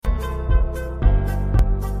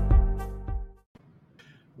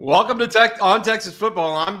Welcome to On Texas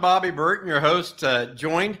Football. I'm Bobby Burton, your host,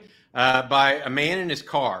 joined by a man in his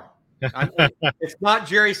car. It's not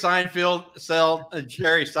Jerry Seinfeld.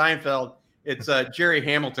 It's Jerry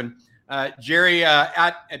Hamilton. Jerry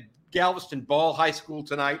at Galveston Ball High School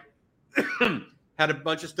tonight. Had a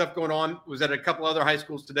bunch of stuff going on. Was at a couple other high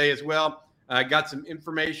schools today as well. Got some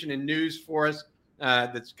information and news for us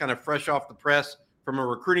that's kind of fresh off the press from a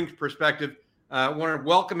recruiting perspective. I want to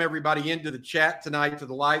welcome everybody into the chat tonight, to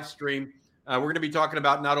the live stream. We're going to be talking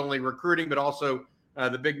about not only recruiting, but also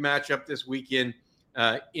the big matchup this weekend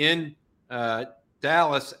in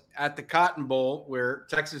Dallas at the Cotton Bowl, where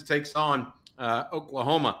Texas takes on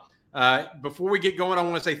Oklahoma. Before we get going, I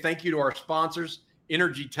want to say thank you to our sponsors,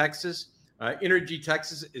 Energy Texas. Energy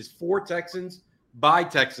Texas is for Texans, by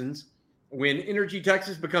Texans. When Energy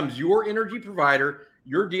Texas becomes your energy provider,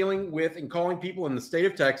 you're dealing with and calling people in the state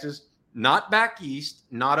of Texas, not back east,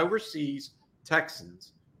 not overseas,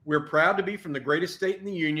 Texans. We're proud to be from the greatest state in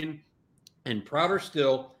the union, and prouder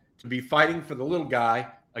still to be fighting for the little guy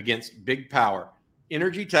against big power.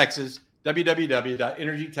 Energy Texas,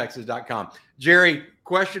 www.energytexas.com. Jerry,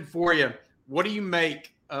 question for you. What do you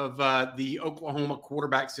make of the Oklahoma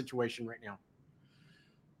quarterback situation right now?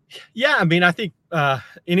 Yeah, I mean, I think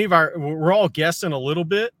we're all guessing a little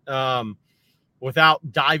bit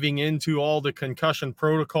without diving into all the concussion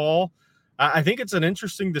protocol. I think it's an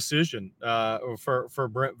interesting decision for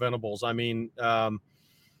Brent Venables. I mean,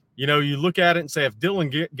 you look at it and say, if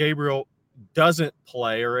Dillon Gabriel doesn't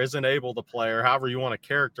play or isn't able to play, or however you want to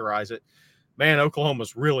characterize it, man,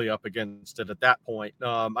 Oklahoma's really up against it at that point.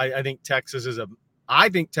 I think Texas is a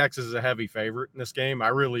heavy favorite in this game. I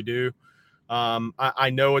really do. I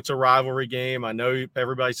know it's a rivalry game. I know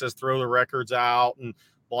everybody says throw the records out and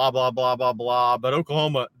blah, blah, blah, blah, blah. But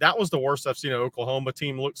Oklahoma, that was the worst I've seen an Oklahoma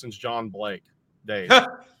team look since John Blake days.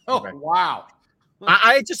 Okay. Wow.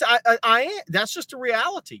 That's just a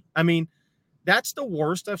reality. I mean, that's the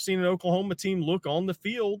worst I've seen an Oklahoma team look on the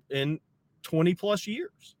field in 20 plus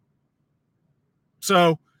years.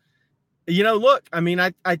 So, look, I mean,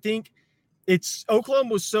 I think Oklahoma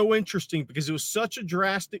was so interesting because it was such a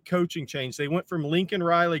drastic coaching change. They went from Lincoln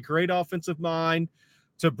Riley, great offensive mind,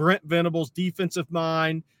 to Brent Venables, defensive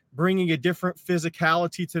mind, bringing a different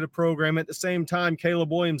physicality to the program. At the same time,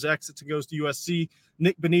 Caleb Williams exits and goes to USC.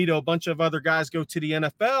 Nick Benito, a bunch of other guys go to the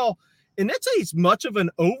NFL. And that's as much of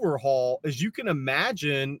an overhaul as you can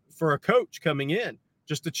imagine for a coach coming in.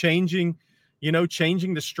 Just changing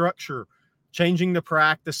the structure, changing the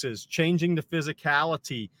practices, changing the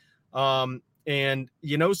physicality. So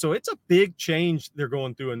it's a big change they're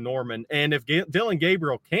going through in Norman. And if Dillon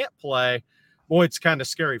Gabriel can't play, boy, it's kind of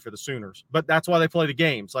scary for the Sooners. But that's why they play the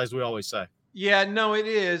games, as we always say. Yeah, no, it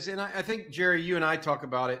is. And I think, Jerry, you and I talk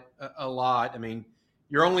about it a lot. I mean,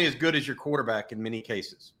 you're only as good as your quarterback in many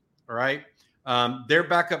cases, all right? Their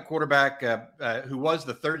backup quarterback, who was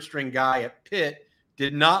the third-string guy at Pitt,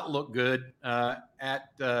 did not look good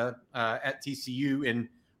at TCU in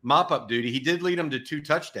mop-up duty. He did lead them to 2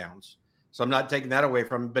 touchdowns, so I'm not taking that away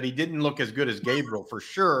from him, but he didn't look as good as Gabriel for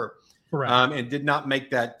sure. And did not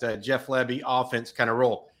make that Jeff Lebby offense kind of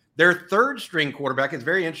roll. Their third-string quarterback is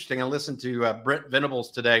very interesting. I listened to Brent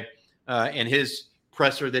Venables today and his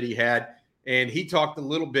presser that he had, and he talked a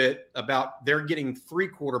little bit about they're getting 3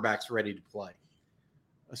 quarterbacks ready to play.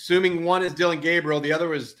 Assuming one is Dillon Gabriel, the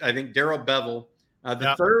other is, I think, Darrell Bevel.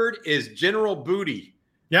 The third is General Booty,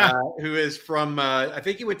 who is from, I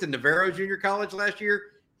think he went to Navarro Junior College last year.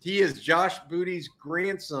 He is Josh Booty's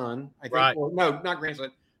grandson, I think. Right. Or, no, not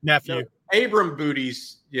grandson. Nephew. No, Abram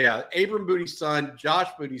Booty's son, Josh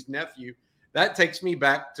Booty's nephew. That takes me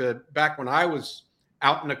back when I was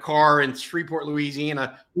out in a car in Shreveport,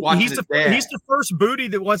 Louisiana. He's the first Booty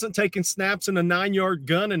that wasn't taking snaps in a 9-yard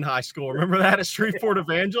gun in high school. Remember that at Shreveport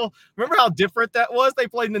Evangel? Remember how different that was? They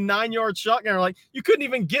played in the 9-yard shotgun. Like, you couldn't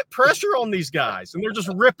even get pressure on these guys, and they're just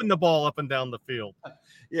ripping the ball up and down the field.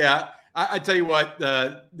 Yeah, I tell you what,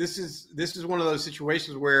 this is one of those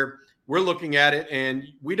situations where we're looking at it and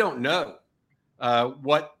we don't know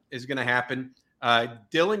what is going to happen.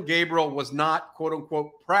 Dillon Gabriel was not, quote unquote,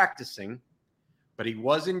 practicing, but he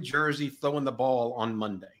was in Jersey throwing the ball on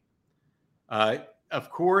Monday. Of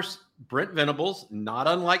course, Brent Venables, not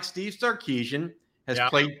unlike Steve Sarkisian, has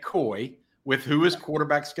played coy with who his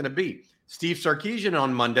quarterback's going to be. Steve Sarkisian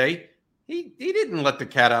on Monday, he didn't let the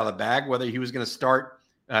cat out of the bag whether he was going to start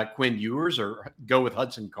Quinn Ewers or go with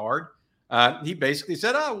Hudson Card. He basically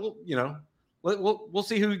said, we'll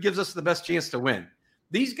see who gives us the best chance to win.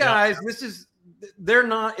 These guys,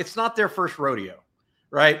 it's not their first rodeo,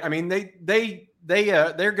 right? I mean, they're going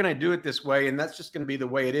to do it this way, and that's just going to be the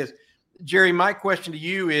way it is. Jerry, my question to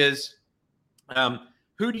you is,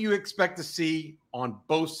 Who do you expect to see on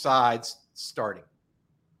both sides starting?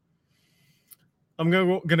 I'm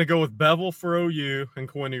going to go with Bevel for OU and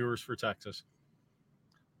Quinn Ewers for Texas.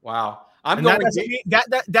 Wow.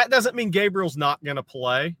 That doesn't mean Gabriel's not going to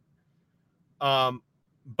play.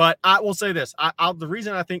 But I will say this. The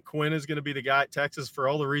reason I think Quinn is going to be the guy at Texas for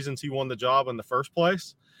all the reasons he won the job in the first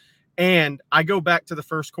place. And I go back to the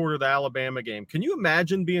first quarter of the Alabama game. Can you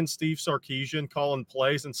imagine being Steve Sarkisian calling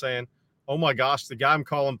plays and saying, oh my gosh, the guy I'm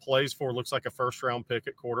calling plays for looks like a first-round pick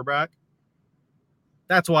at quarterback?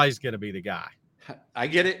 That's why he's going to be the guy. I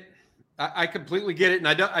get it. I completely get it. And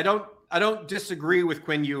I don't disagree with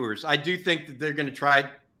Quinn Ewers. I do think that they're going to try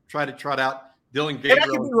to trot out Dillon Gabriel. And I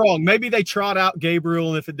could be wrong. Maybe they trot out Gabriel,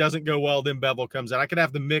 and if it doesn't go well, then Bevel comes in. I could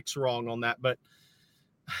have the mix wrong on that, but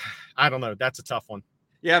I don't know. That's a tough one.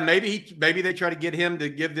 Yeah, maybe they try to get him to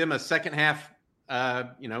give them a second half,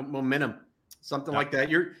 momentum, something like that.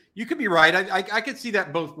 You could be right. I could see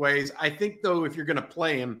that both ways. I think though, if you're going to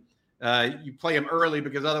play him, you play him early,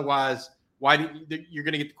 because otherwise, you're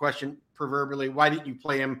going to get the question proverbially, why didn't you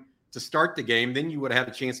play him to start the game? Then you would have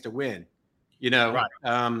had a chance to win, Right.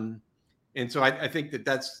 And so I think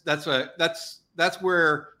that's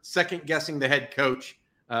where second guessing the head coach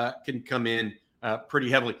can come in pretty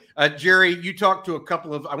heavily. Jerry, you talked to a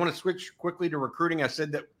couple of. I want to switch quickly to recruiting. I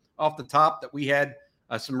said that off the top that we had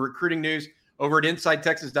some recruiting news over at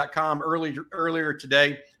InsideTexas.com earlier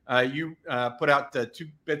today. You put out 2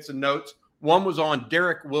 bits of notes. One was on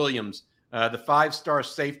Derek Williams, the 5-star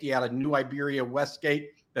safety out of New Iberia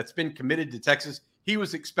Westgate that's been committed to Texas. He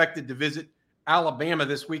was expected to visit Alabama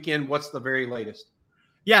this weekend. What's the very latest?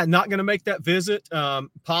 Yeah, not going to make that visit.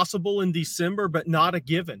 Possible in December, but not a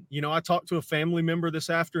given. I talked to a family member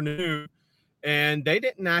this afternoon, and they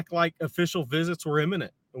didn't act like official visits were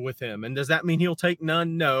imminent with him. And does that mean he'll take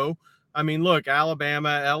none? No. I mean, look,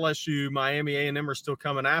 Alabama, LSU, Miami, A&M are still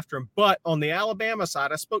coming after him. But on the Alabama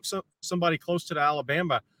side, I spoke to somebody close to the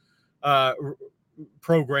Alabama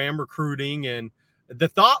program recruiting, and the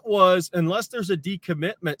thought was, unless there's a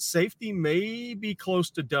decommitment, safety may be close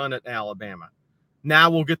to done at Alabama.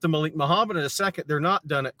 Now we'll get to Malik Muhammad in a second. They're not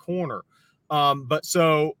done at corner. But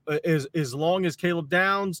so as long as Caleb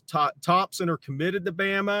Downs, Thompson are committed to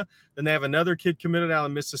Bama, then they have another kid committed out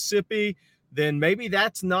of Mississippi, then maybe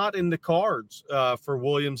that's not in the cards for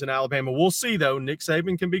Williams in Alabama. We'll see, though. Nick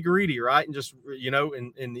Saban can be greedy, right? And just,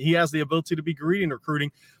 and he has the ability to be greedy in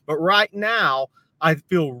recruiting. But right now, I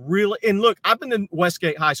feel really – and look, I've been in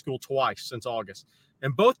Westgate High School twice since August.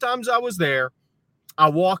 And both times I was there, I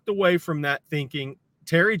walked away from that thinking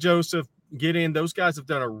Terry Joseph, Gideon, those guys have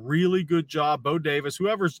done a really good job. Bo Davis,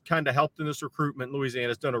 whoever's kind of helped in this recruitment in Louisiana,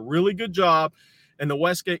 has done a really good job. And the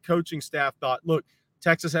Westgate coaching staff thought, look,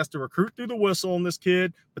 Texas has to recruit through the whistle on this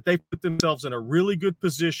kid, but they put themselves in a really good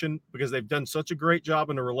position because they've done such a great job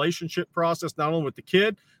in the relationship process, not only with the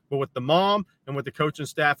kid, but with the mom and with the coaching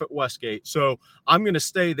staff at Westgate. So I'm going to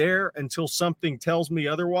stay there until something tells me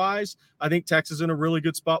otherwise. I think Texas is in a really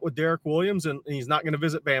good spot with Derek Williams, and he's not going to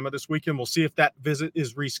visit Bama this weekend. We'll see if that visit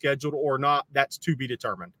is rescheduled or not. That's to be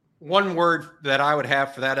determined. One word that I would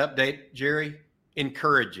have for that update, Jerry,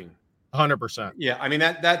 encouraging. 100%. Yeah, I mean,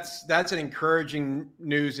 that's an encouraging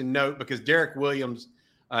news and note, because Derek Williams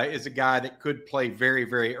is a guy that could play very,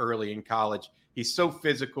 very early in college. He's so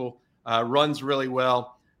physical, runs really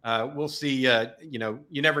well. We'll see. You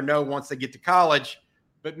never know once they get to college,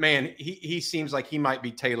 but man, he seems like he might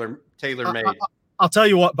be tailor-made. I'll tell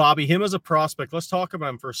you what, Bobby, him as a prospect, let's talk about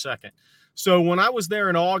him for a second. So when I was there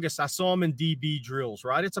in August, I saw him in DB drills,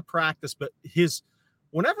 right? It's a practice, but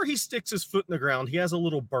whenever he sticks his foot in the ground, he has a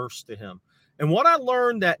little burst to him. And what I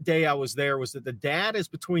learned that day I was there was that the dad is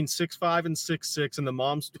between 6'5" and 6'6", and the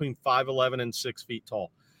mom's between 5'11" and 6 feet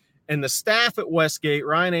tall. And the staff at Westgate,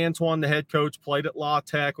 Ryan Antoine, the head coach, played at La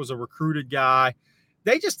Tech, was a recruited guy.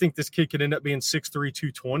 They just think this kid could end up being 6'3",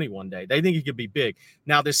 220 one day. They think he could be big.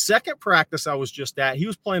 Now, the second practice I was just at, he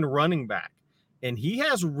was playing running back. And he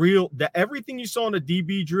has everything you saw in a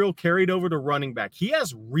DB drill carried over to running back. He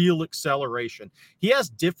has real acceleration. He has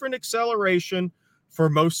different acceleration for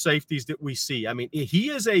most safeties that we see. I mean,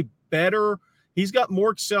 he's got more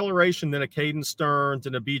acceleration than a Caden Stearns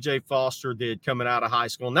and a BJ Foster did coming out of high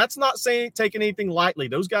school. And that's not taking anything lightly.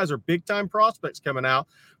 Those guys are big-time prospects coming out.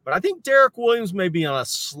 But I think Derek Williams may be on a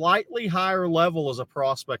slightly higher level as a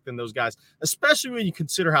prospect than those guys, especially when you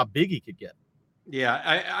consider how big he could get. Yeah,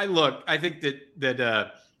 I think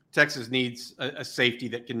that Texas needs a safety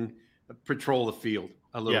that can patrol the field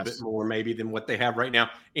a little bit more maybe than what they have right now.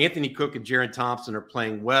 Anthony Cook and Jaron Thompson are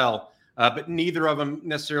playing well, but neither of them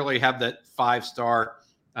necessarily have that 5-star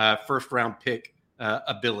first-round pick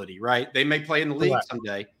ability, right? They may play in the league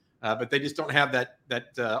someday, but they just don't have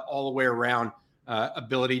that all the way around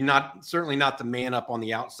ability. Certainly not to man up on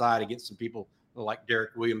the outside against some people like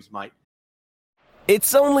Derek Williams might.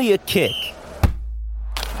 It's only a kick,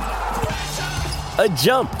 a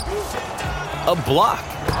jump, a block.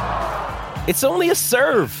 It's only a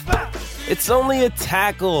serve. It's only a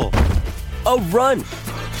tackle, a run.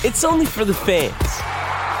 It's only for the fans.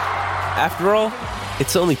 After all,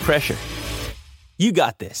 it's only pressure. You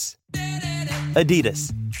got this.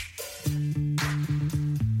 Adidas.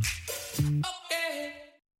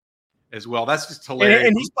 As well. That's just hilarious.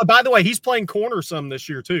 And by the way, he's playing corner some this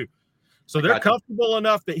year too. So they're comfortable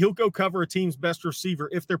enough that he'll go cover a team's best receiver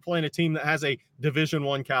if they're playing a team that has a Division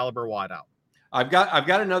I caliber wideout. I've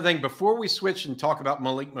got another thing before we switch and talk about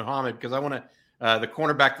Malik Muhammad, because I want to the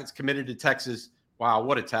cornerback that's committed to Texas. Wow,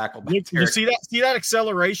 what a tackle! You see that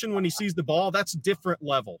acceleration when he sees the ball? That's a different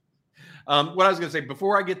level. What I was going to say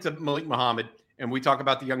before I get to Malik Muhammad, and we talk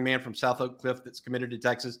about the young man from South Oak Cliff that's committed to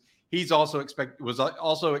Texas. He's was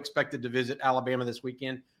also expected to visit Alabama this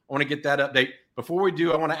weekend. I want to get that update. Before we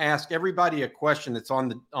do, I want to ask everybody a question that's on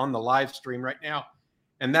the live stream right now,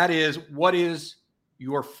 and that is, what is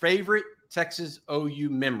your favorite Texas OU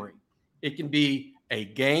memory? It can be a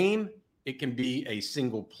game, it can be a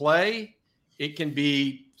single play, it can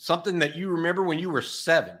be something that you remember when you were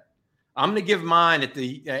 7. I'm going to give mine at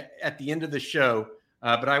the end of the show,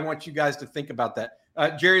 but I want you guys to think about that.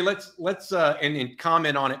 Jerry, let's and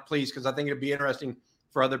comment on it, please, because I think it'd be interesting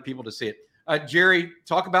for other people to see it. Jerry,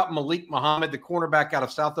 talk about Malik Muhammad, the cornerback out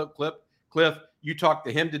of South Oak Cliff. You talked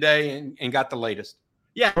to him today and got the latest.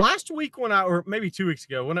 Yeah, last week or maybe 2 weeks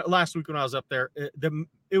ago, last week when I was up there,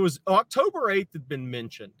 it was October 8th had been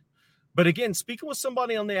mentioned. But again, speaking with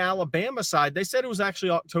somebody on the Alabama side, they said it was actually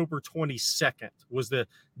October 22nd was the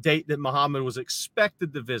date that Muhammad was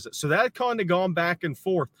expected to visit. So that had kind of gone back and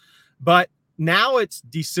forth. But now it's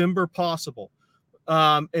December possible.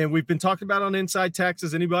 And we've been talking about on Inside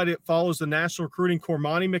Texas, anybody that follows the national recruiting,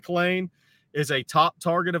 Cormani McClain is a top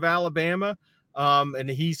target of Alabama. And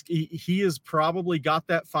he has probably got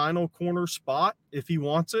that final corner spot if he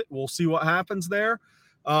wants it. We'll see what happens there.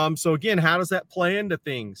 So again, how does that play into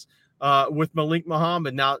things with Malik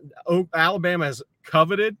Muhammad? Now, Alabama has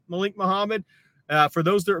coveted Malik Muhammad. For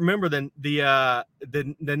those that remember, the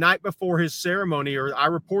night before his ceremony, or I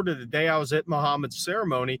reported the day I was at Muhammad's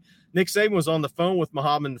ceremony, Nick Saban was on the phone with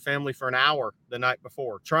Muhammad and the family for an hour the night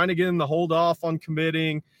before, trying to get him to hold off on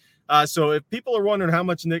committing. So if people are wondering how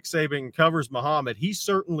much Nick Saban covers Muhammad, he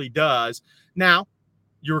certainly does. Now,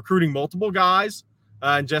 you're recruiting multiple guys,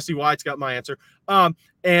 and Jesse White's got my answer.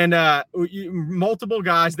 Multiple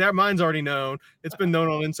guys, that mine's already known. It's been known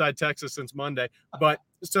on Inside Texas since Monday. But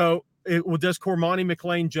so does Cormani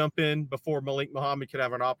McClain jump in before Malik Muhammad could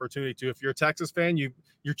have an opportunity to? If you're a Texas fan,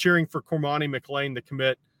 you're cheering for Cormani McClain to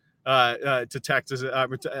commit to Texas,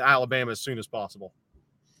 to Alabama as soon as possible.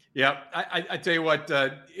 Yeah, I tell you what,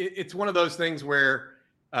 it's one of those things where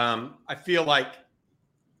I feel like,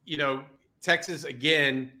 Texas,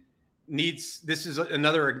 again, this is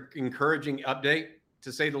another encouraging update,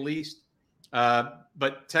 to say the least.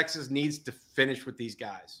 But Texas needs to finish with these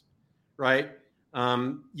guys, right?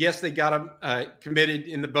 Yes, they got them committed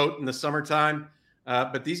in the boat in the summertime,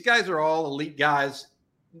 but these guys are all elite guys.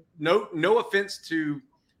 No offense to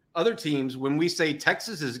other teams. When we say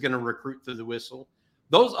Texas is going to recruit through the whistle,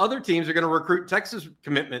 those other teams are going to recruit Texas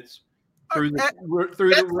commitments through the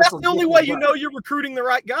whistle. That's the only way you're recruiting the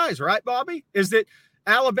right guys, right, Bobby? Is that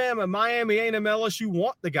Alabama, Miami, A&M, LSU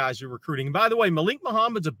want the guys you're recruiting. And by the way, Malik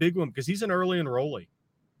Muhammad's a big one because he's an early enrollee.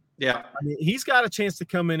 Yeah. I mean, he's got a chance to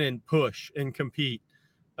come in and push and compete.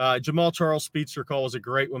 Jamal Charles Speedster call was a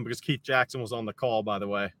great one because Keith Jackson was on the call, by the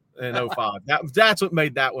way, in 05. That's what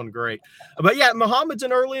made that one great. But yeah, Muhammad's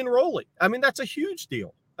an early enrollee. I mean, that's a huge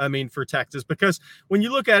deal. For Texas, because when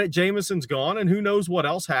you look at it, Jamison's gone, and who knows what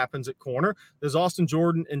else happens at corner. Does Austin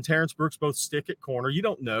Jordan and Terrence Brooks both stick at corner? You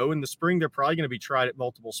don't know. In the spring, they're probably going to be tried at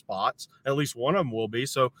multiple spots. At least one of them will be.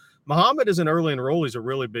 So Muhammad as an early enrollee is a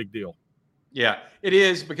really big deal. Yeah, it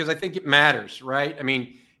is, because I think it matters, right? I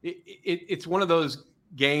mean, it's one of those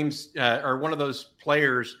games or one of those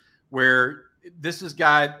players where this is a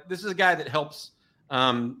guy that helps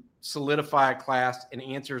solidify a class and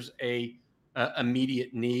answers a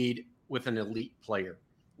immediate need with an elite player.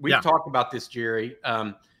 We've talked about this, Jerry.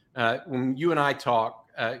 When you and I talk,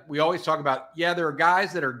 we always talk about, there are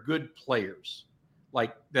guys that are good players,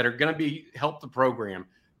 like that are going to help the program,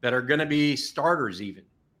 that are going to be starters even,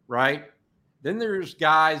 right? Then there's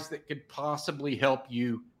guys that could possibly help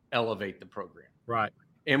you elevate the program. Right.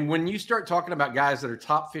 And when you start talking about guys that are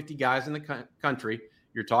top 50 guys in the country,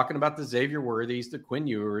 you're talking about the Xavier Worthies, the Quinn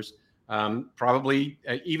Ewers, Probably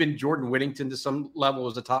even Jordan Whittington to some level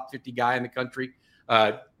is a top 50 guy in the country.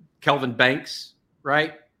 Kelvin Banks,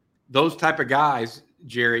 right? Those type of guys,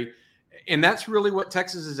 Jerry. And that's really what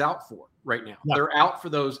Texas is out for right now. Yeah. They're out for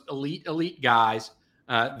those elite guys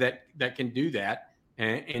that can do that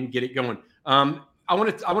and get it going. I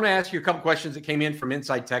want to ask you a couple questions that came in from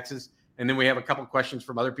Inside Texas, and then we have a couple questions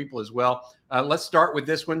from other people as well. Let's start with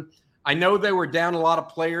this one. I know they were down a lot of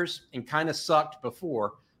players and kind of sucked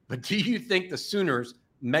before, but do you think the Sooners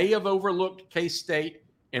may have overlooked K-State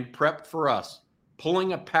and prepped for us,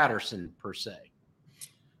 pulling a Patterson per se?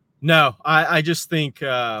 No, I just think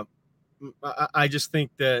that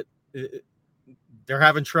they're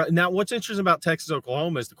having trouble. Now, what's interesting about Texas,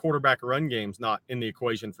 Oklahoma is the quarterback run game's not in the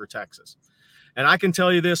equation for Texas. And I can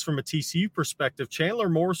tell you this from a TCU perspective, Chandler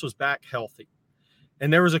Morris was back healthy.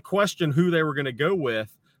 And there was a question who they were going to go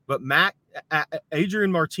with, but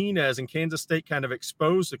Adrian Martinez and Kansas State kind of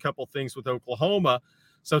exposed a couple things with Oklahoma.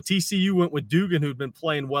 So TCU went with Dugan, who'd been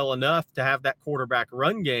playing well enough to have that quarterback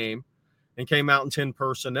run game, and came out in 10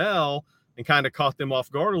 personnel and kind of caught them off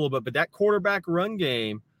guard a little bit. But that quarterback run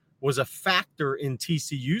game was a factor in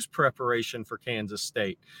TCU's preparation for Kansas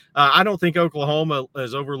State. I don't think Oklahoma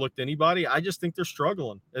has overlooked anybody. I just think they're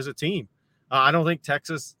struggling as a team. I don't think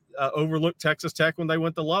Texas overlooked Texas Tech when they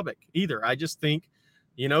went to Lubbock either. I just think,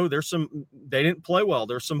 they didn't play well.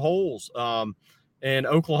 There's some holes. And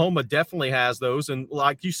Oklahoma definitely has those. And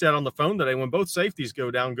like you said on the phone today, when both safeties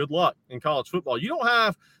go down, good luck in college football.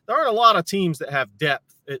 There aren't a lot of teams that have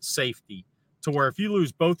depth at safety to where if you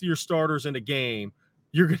lose both of your starters in a game,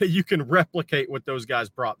 you can replicate what those guys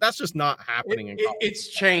brought. That's just not happening in college. It's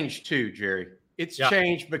changed too, Jerry. It's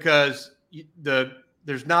changed because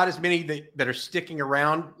there's not as many that are sticking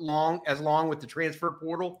around long with the transfer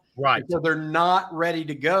portal. Right. So they're not ready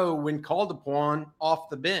to go when called upon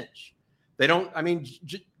off the bench. They don't. I mean,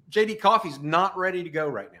 J.D. Coffey's not ready to go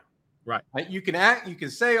right now. Right. You can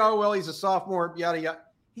say, oh well, he's a sophomore, yada yada.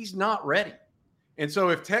 He's not ready. And so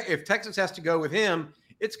if Texas has to go with him,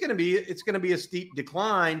 it's going to be a steep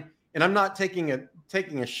decline. And I'm not taking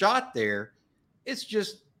a shot there. It's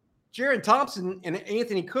just Jaron Thompson and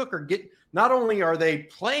Anthony Cook not only are they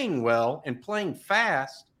playing well and playing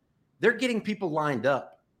fast, they're getting people lined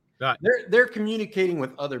up. Right. They're communicating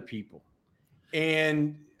with other people.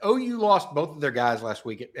 And OU lost both of their guys last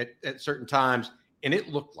week at certain times, and it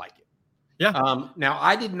looked like it. Yeah. Now,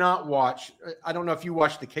 I did not watch – I don't know if you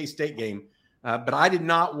watched the K-State game, but I did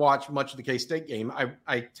not watch much of the K-State game.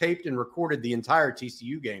 I taped and recorded the entire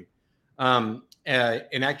TCU game.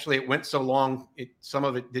 And actually, it went so long, some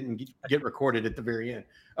of it didn't get recorded at the very end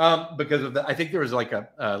because of I think there was like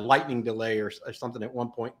a lightning delay or something at one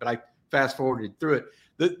point, but I fast-forwarded through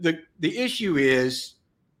it. The issue is –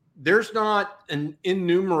 there's not an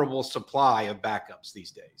innumerable supply of backups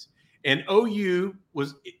these days. And OU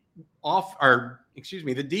was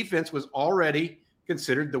the defense was already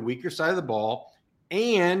considered the weaker side of the ball.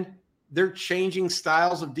 And they're changing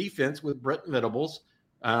styles of defense with Brent Venables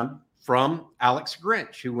from Alex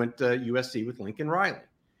Grinch, who went to USC with Lincoln Riley.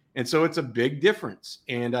 And so it's a big difference.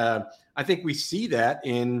 And I think we see that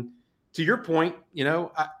to your point,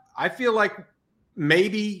 I feel like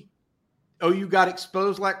maybe OU got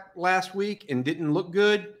exposed like last week and didn't look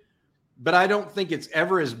good, but I don't think it's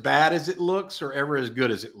ever as bad as it looks or ever as good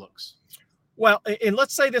as it looks. Well, and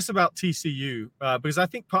let's say this about TCU, because I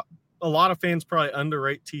think a lot of fans probably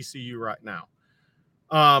underrate TCU right now.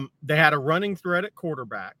 They had a running threat at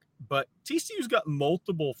quarterback, but TCU's got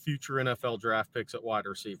multiple future NFL draft picks at wide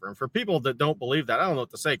receiver. And for people that don't believe that, I don't know what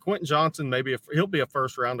to say. Quentin Johnson, he'll be a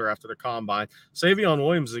first rounder after the combine. Savion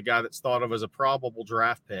Williams is a guy that's thought of as a probable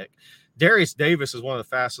draft pick. Darius Davis is one of the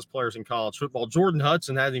fastest players in college football. Jordan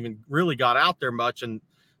Hudson hasn't even really got out there much. And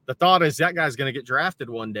the thought is that guy's going to get drafted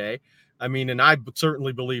one day. I mean, and I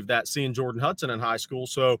certainly believe that seeing Jordan Hudson in high school.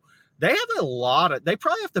 So they have they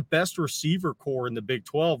probably have the best receiver core in the Big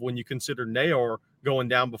 12 when you consider Nayor going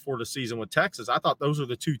down before the season with Texas. I thought those are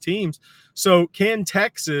the two teams. So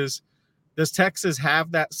does Texas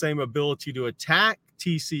have that same ability to attack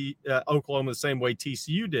Oklahoma the same way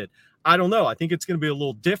TCU did? I don't know. I think it's going to be a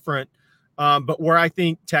little different. But where I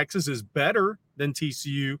think Texas is better than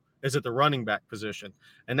TCU is at the running back position.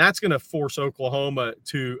 And that's going to force Oklahoma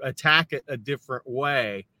to attack it a different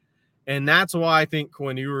way. And that's why I think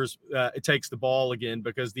Quinn Ewers takes the ball again,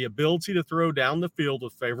 because the ability to throw down the field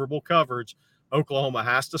with favorable coverage, Oklahoma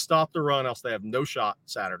has to stop the run, else they have no shot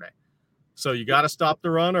Saturday. So you got to stop the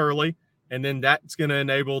run early, and then that's going to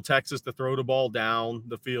enable Texas to throw the ball down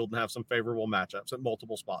the field and have some favorable matchups at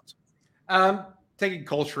multiple spots. Taking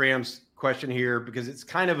Cole Schramm's question here because it's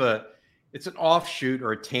kind of it's an offshoot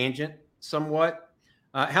or a tangent somewhat.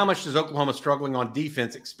 How much does Oklahoma struggling on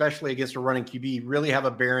defense, especially against a running QB, really have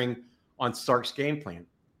a bearing on Sark's game plan?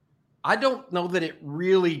 I don't know that it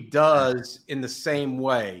really does in the same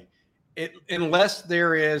way, unless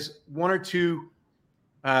there is one or two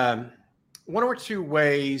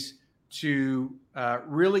ways to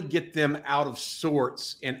really get them out of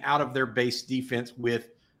sorts and out of their base defense with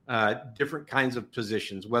different kinds of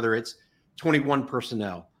positions, whether it's 21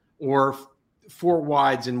 personnel or 4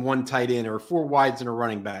 wides and 1 tight end or 4 wides and a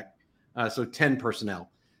running back. So 10 personnel.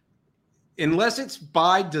 Unless it's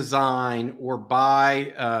by design or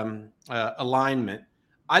by alignment,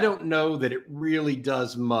 I don't know that it really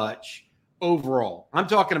does much overall. I'm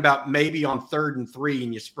talking about maybe on 3rd and 3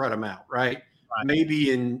 and you spread them out, right?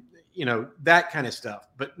 Maybe in, that kind of stuff,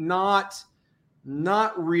 but not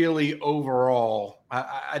really overall.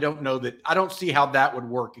 I don't know that. I don't see how that would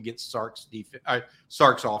work against Sark's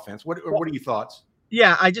offense. What are your thoughts?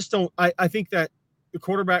 Yeah, I just don't. I think that the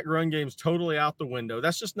quarterback run game is totally out the window.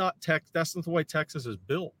 That's just not That's not the way Texas is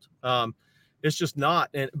built. It's just not.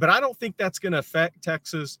 But I don't think that's going to affect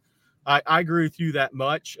Texas. I agree with you that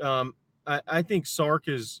much. I think Sark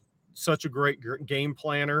is such a great game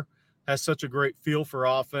planner, has such a great feel for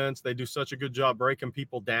offense. They do such a good job breaking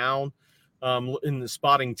people down in the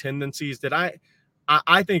spotting tendencies that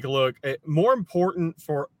I think, look, more important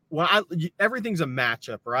everything's a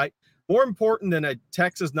matchup, right? More important than a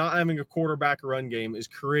Texas not having a quarterback run game is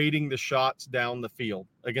creating the shots down the field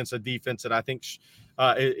against a defense that I think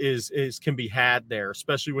can be had there,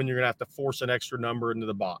 especially when you're going to have to force an extra number into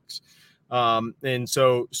the box. And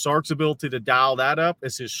so Sark's ability to dial that up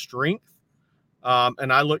is his strength.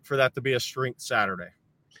 And I look for that to be a strength Saturday.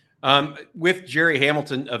 With Jerry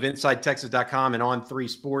Hamilton of InsideTexas.com and On3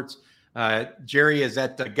 Sports. Jerry is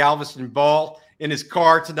at Galveston Ball in his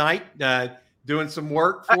car tonight, doing some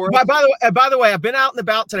work for us. By the way, I've been out and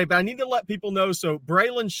about today, but I need to let people know. So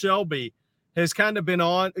Braylon Shelby has kind of been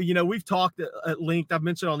on. We've talked at length. I've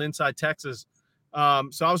mentioned on Inside Texas.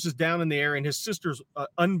 So I was just down in the area, and his sister's an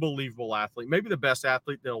unbelievable athlete, maybe the best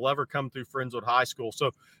athlete that'll ever come through Friendswood High School.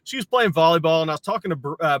 So she was playing volleyball, and I was talking to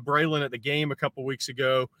Braylon at the game a couple weeks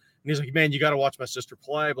ago. And he's like, man, you got to watch my sister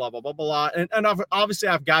play, blah, blah, blah, blah. And obviously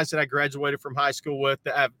I have guys that I graduated from high school with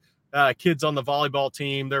that have kids on the volleyball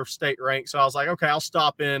team. They're state ranked. So I was like, okay, I'll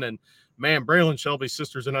stop in. And, man, Braylon Shelby's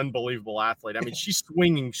sister's an unbelievable athlete. I mean, she's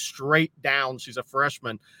swinging straight down. She's a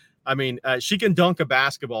freshman. I mean, she can dunk a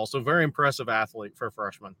basketball. So very impressive athlete for a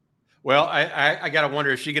freshman. Well, I got to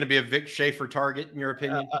wonder, is she going to be a Vic Schaefer target in your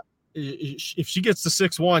opinion? If she gets to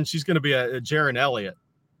 6'1", she's going to be a Jaron Elliott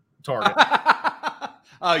target.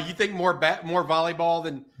 You think more volleyball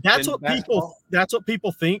than basketball? That's what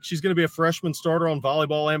people think. She's going to be a freshman starter on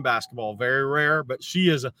volleyball and basketball. Very rare, but she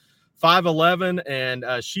is a 5'11",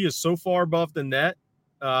 and she is so far above the net.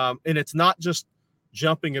 And it's not just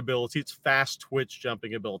jumping ability; it's fast twitch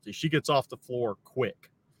jumping ability. She gets off the floor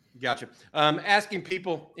quick. Gotcha. Asking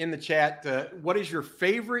people in the chat, what is your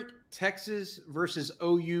favorite Texas versus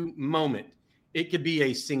OU moment? It could be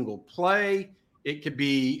a single play. It could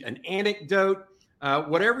be an anecdote.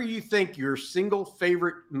 Whatever you think your single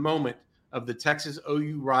favorite moment of the Texas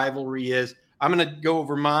OU rivalry is. I'm going to go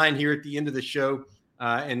over mine here at the end of the show.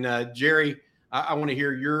 And Jerry, I want to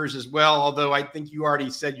hear yours as well, although I think you already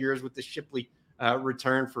said yours with the Shipley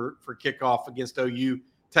return for kickoff against OU.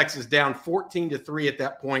 Texas down 14-3 at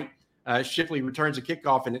that point. Shipley returns a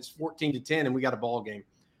kickoff, and it's 14-10, and we got a ball game.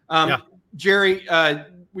 Jerry,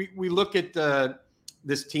 we look at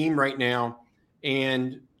this team right now,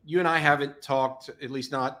 and you and I haven't talked, at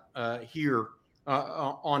least not here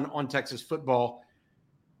on Texas football,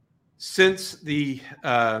 since the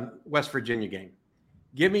West Virginia game.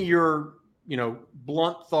 Give me your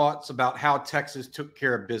blunt thoughts about how Texas took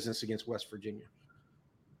care of business against West Virginia.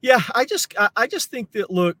 Yeah, I just think that,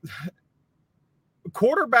 look,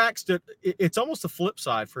 quarterbacks, it's almost a flip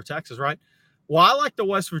side for Texas, right? Well, I like the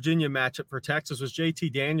West Virginia matchup for Texas was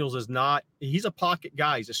JT Daniels he's a pocket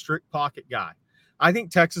guy. He's a strict pocket guy. I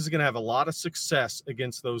think Texas is going to have a lot of success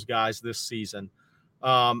against those guys this season.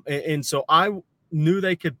 And so I knew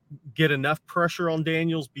they could get enough pressure on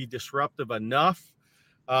Daniels, be disruptive enough.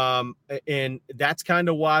 And that's kind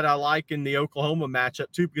of what I like in the Oklahoma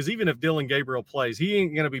matchup too, because even if Dylan Gabriel plays, he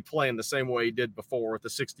ain't going to be playing the same way he did before with the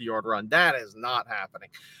 60-yard run. That is not happening.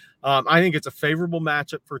 I think it's a favorable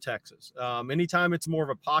matchup for Texas. Anytime it's more of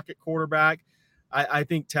a pocket quarterback, I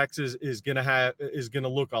think Texas is going to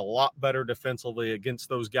look a lot better defensively against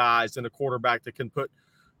those guys than a quarterback that can put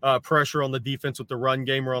pressure on the defense with the run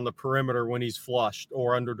game or on the perimeter when he's flushed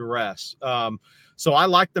or under duress. So I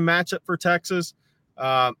like the matchup for Texas.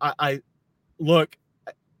 I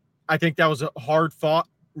think that was a hard fought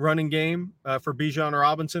running game for Bijan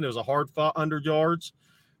Robinson. It was a hard-fought 100 yards.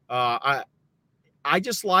 I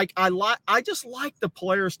just like the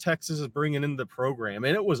players Texas is bringing into the program,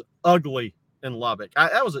 and it was ugly in Lubbock.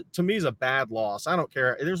 To me is a bad loss. I don't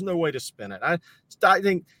care. There's no way to spin it. I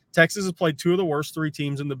think Texas has played two of the worst three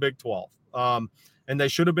teams in the Big 12, and they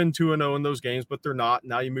should have been 2-0 in those games, but they're not.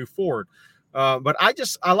 Now you move forward. But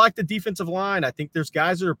I like the defensive line. I think there's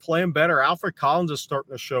guys that are playing better. Alfred Collins is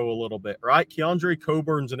starting to show a little bit, right? Keandre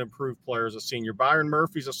Coburn's an improved player as a senior. Byron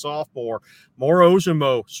Murphy's a sophomore. Moro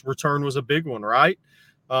Ojomo's return was a big one, right?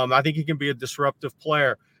 I think he can be a disruptive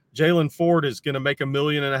player. Jalen Ford is going to make 1.5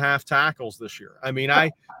 million tackles this year. I mean,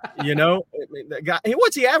 the guy,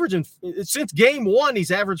 what's he averaging? Since game one,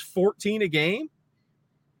 he's averaged 14 a game.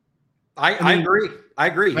 I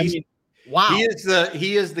agree. Wow.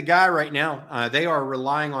 He is the guy right now. They are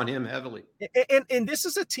relying on him heavily. And this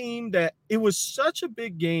is a team that it was such a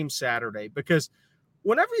big game Saturday because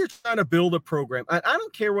whenever you're trying to build a program, I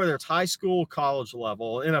don't care whether it's high school, college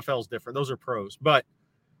level, NFL is different. Those are pros, but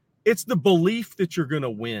it's the belief that you're going to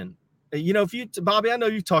win. Bobby, I know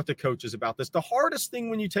you've talked to coaches about this. The hardest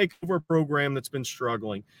thing when you take over a program that's been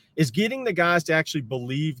struggling is getting the guys to actually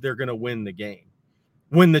believe they're going to win the game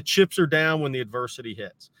when the chips are down, when the adversity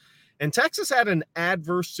hits. And Texas had an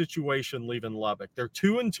adverse situation leaving Lubbock. They're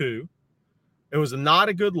 2-2. It was not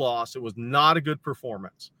a good loss. It was not a good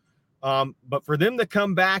performance. But for them to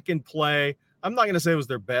come back and play, I'm not going to say it was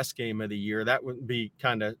their best game of the year. That would be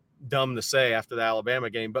kind of dumb to say after the Alabama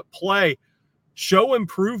game. But show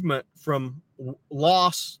improvement from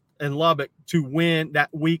loss in Lubbock to win that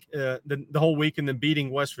week, the whole week, and then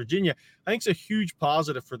beating West Virginia, I think it's a huge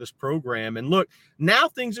positive for this program. And look, now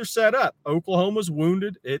things are set up. Oklahoma's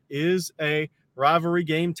wounded. It is a rivalry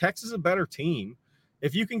game. Texas is a better team.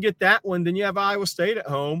 If you can get that one, then you have Iowa State at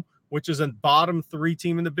home, which is a bottom 3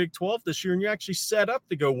 team in the Big 12 this year, and you're actually set up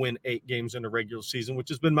to go win 8 games in the regular season, which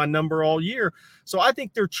has been my number all year. So I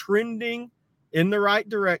think they're trending in the right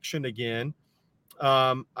direction again.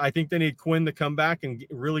 I think they need Quinn to come back and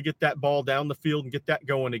really get that ball down the field and get that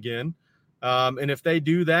going again. And if they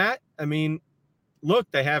do that, I mean, look,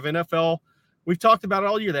 they have NFL. We've talked about it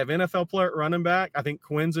all year. They have NFL player at running back. I think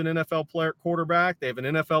Quinn's an NFL player at quarterback. They have an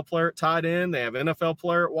NFL player at tight end. They have an NFL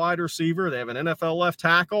player at wide receiver. They have an NFL left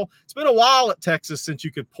tackle. It's been a while at Texas since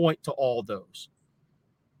you could point to all those.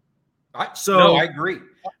 I agree.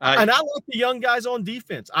 And I like the young guys on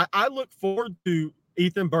defense. I look forward to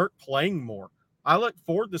Ethan Burke playing more. I look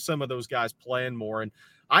forward to some of those guys playing more, and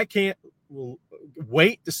I can't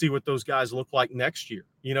wait to see what those guys look like next year.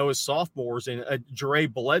 As sophomores, and Jere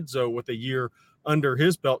Bledsoe with a year under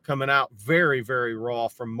his belt coming out very, very raw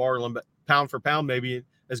from Marlin, but pound for pound, maybe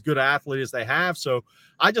as good an athlete as they have. So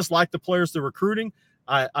I just like the players they're recruiting.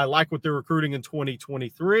 I like what they're recruiting in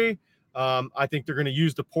 2023. I think they're going to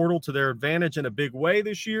use the portal to their advantage in a big way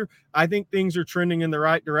this year. I think things are trending in the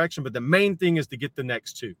right direction, but the main thing is to get the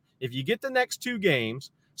next 2. If you get the next 2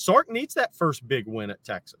 games, Sark needs that first big win at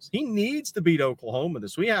Texas. He needs to beat Oklahoma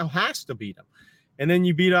this week. He has to beat them. And then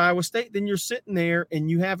you beat Iowa State, then you're sitting there and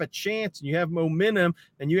you have a chance and you have momentum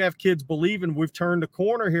and you have kids believing we've turned the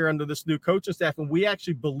corner here under this new coaching staff, and we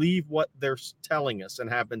actually believe what they're telling us and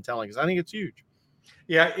have been telling us. I think it's huge.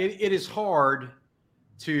 Yeah, it is hard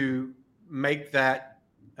to make that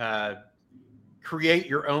create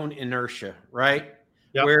your own inertia, right?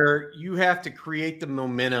 Yep. Where you have to create the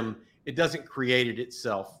momentum. It doesn't create it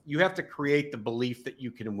itself. You have to create the belief that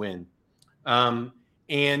you can win.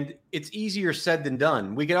 And it's easier said than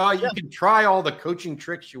done. You can try all the coaching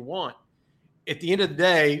tricks you want. At the end of the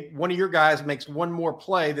day, one of your guys makes one more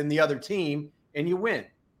play than the other team and you win.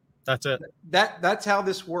 That's it. That's how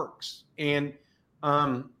this works. And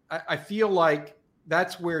I feel like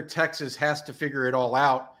that's where Texas has to figure it all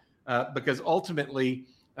out because ultimately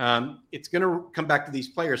it's going to come back to these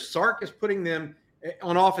players. Sark is putting them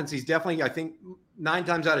on offense. He's definitely, I think, 9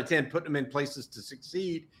 times out of 10, putting them in places to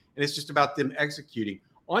succeed. And it's just about them executing.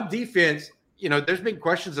 On defense, there's been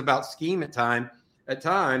questions about scheme at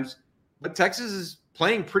times, but Texas is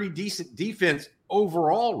playing pretty decent defense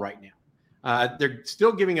overall right now. They're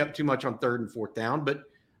still giving up too much on 3rd and 4th down, but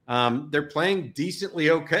they're playing decently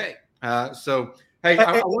okay. Hey,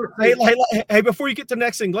 before you get to the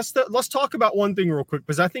next thing, let's talk about one thing real quick,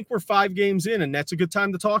 because I think we're 5 games in, and that's a good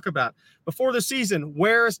time to talk about. Before the season,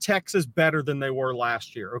 where is Texas better than they were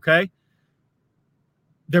last year, okay?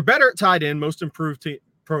 They're better at tight end, most improved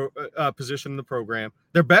position in the program.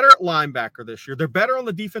 They're better at linebacker this year. They're better on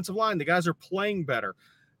the defensive line. The guys are playing better.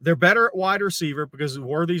 They're better at wide receiver because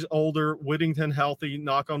Worthy's older, Whittington healthy,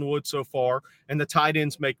 knock on wood so far, and the tight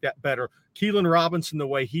ends make that better. Keelan Robinson, the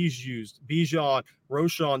way he's used, Bijan,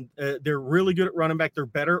 Roschon, they're really good at running back. They're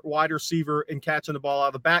better at wide receiver and catching the ball out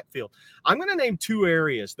of the backfield. I'm going to name 2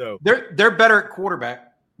 areas, though. They're better at quarterback.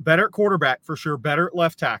 Better at quarterback for sure, better at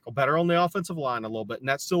left tackle, better on the offensive line a little bit, and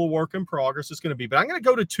that's still a work in progress. It's going to be. But I'm going to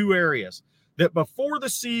go to 2 areas that before the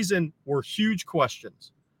season were huge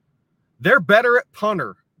questions. They're better at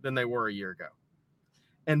punter than they were a year ago.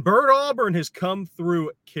 And Bert Auburn has come through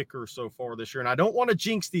at kicker so far this year. And I don't want to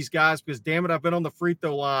jinx these guys because, damn it, I've been on the free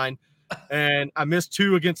throw line and I missed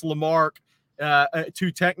 2 against Lamarck,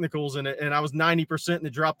 2 technicals, and I was 90% and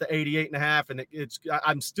it dropped to 88.5. And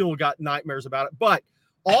I'm still got nightmares about it. But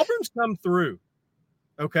Auburn's come through,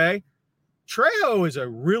 okay? Trejo is a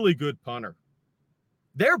really good punter.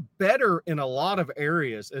 They're better in a lot of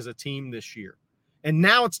areas as a team this year. And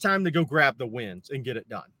now it's time to go grab the wins and get it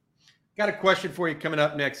done. Got a question for you coming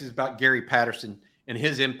up next is about Gary Patterson and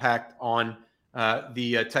his impact on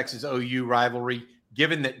the Texas OU rivalry,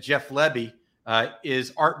 given that Jeff Lebby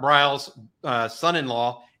is Art Briles'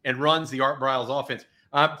 son-in-law and runs the Art Briles offense.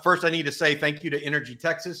 First, I need to say thank you to Energy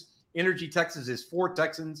Texas. Energy Texas is for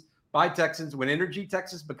Texans, by Texans. When Energy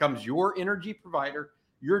Texas becomes your energy provider,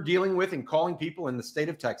 you're dealing with and calling people in the state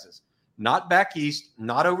of Texas, not back east,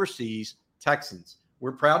 not overseas, Texans.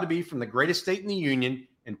 We're proud to be from the greatest state in the union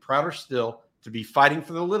and prouder still to be fighting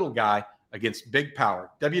for the little guy against big power.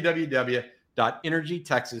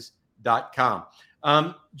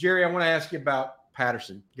 www.energytexas.com. Jerry, I want to ask you about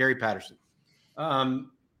Patterson, Gary Patterson.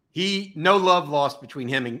 No love lost between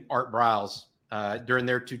him and Art Briles during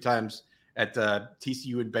their 2 times at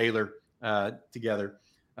TCU and Baylor together,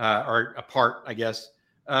 or apart, I guess.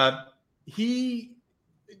 There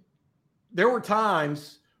were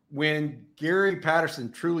times when Gary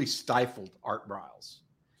Patterson truly stifled Art Briles.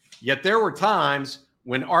 Yet there were times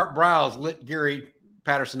when Art Briles lit Gary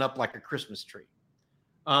Patterson up like a Christmas tree.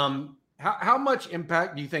 How much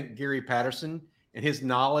impact do you think Gary Patterson and his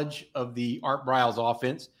knowledge of the Art Briles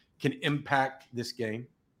offense can impact this game?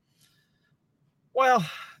 Well,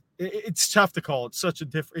 it's tough to call. It's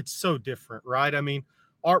so different, right? I mean,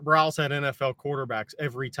 Art Briles had NFL quarterbacks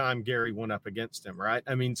every time Gary went up against him, right?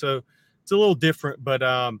 I mean, so it's a little different, but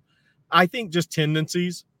I think just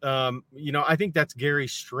tendencies. I think that's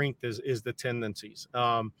Gary's strength is the tendencies.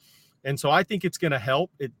 And so I think it's going to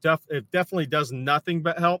help. It definitely does nothing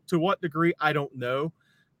but help. To what degree, I don't know.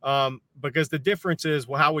 Because the difference is,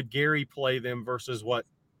 well, how would Gary play them versus what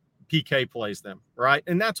PK plays them, right?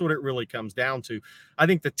 And that's what it really comes down to. I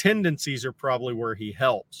think the tendencies are probably where he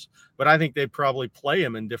helps, but I think they'd probably play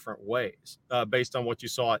him in different ways based on what you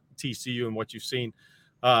saw at TCU and what you've seen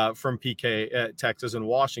from PK at Texas and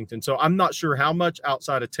Washington. So I'm not sure how much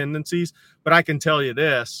outside of tendencies, but I can tell you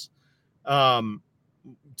this, to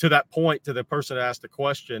that point, to the person that asked the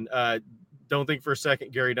question, don't think for a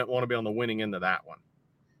second Gary doesn't want to be on the winning end of that one.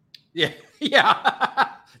 Yeah.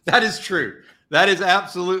 That is true. That is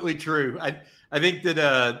absolutely true. I think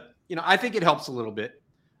that, I think it helps a little bit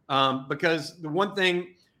because the one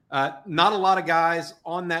thing, not a lot of guys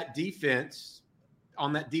on that defensive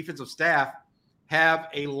staff have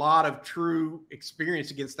a lot of true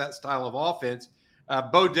experience against that style of offense.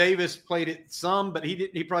 Bo Davis played it some, but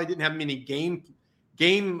he probably didn't have many game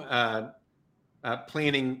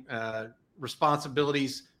planning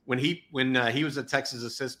responsibilities when he was a Texas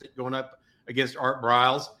assistant going up against Art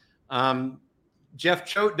Briles. Jeff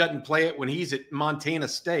Choate doesn't play it when he's at Montana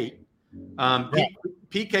State.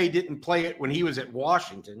 PK didn't play it when he was at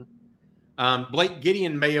Washington. Blake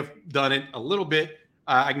Gideon may have done it a little bit.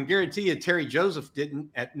 I can guarantee you Terry Joseph didn't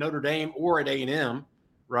at Notre Dame or at A&M,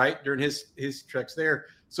 right, during his treks there.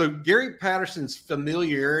 So Gary Patterson's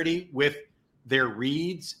familiarity with their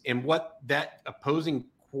reads and what that opposing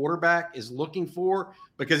quarterback is looking for,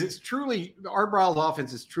 because it's truly – Art Briles'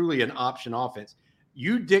 offense is truly an option offense.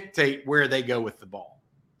 You dictate where they go with the ball.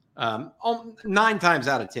 9 times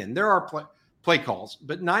out of 10. There are play calls,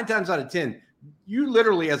 but 9 times out of 10, you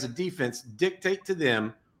literally as a defense dictate to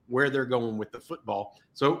them where they're going with the football.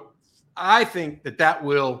 So I think that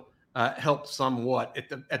will help somewhat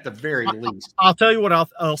at the very least. I'll tell you what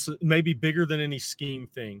else maybe bigger than any scheme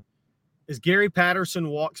thing is Gary Patterson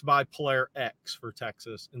walks by player X for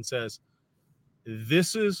Texas and says,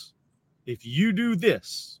 if you do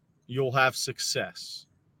this, you'll have success.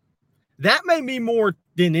 That may be more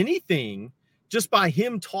than anything just by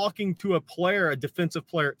him talking to a defensive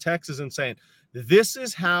player at Texas and saying, this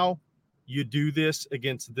is how you do this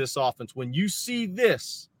against this offense. When you see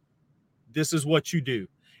this is what you do.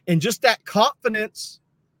 And just that confidence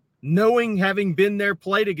knowing, having been there,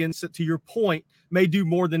 played against it, to your point, may do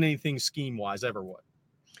more than anything scheme-wise ever would.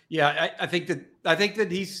 Yeah, I think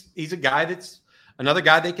that he's a guy that's another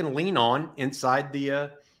guy they can lean on inside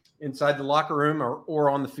the locker room or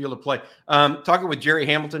on the field of play. Talking with Jerry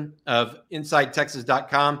Hamilton of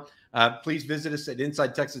InsideTexas.com. Please visit us at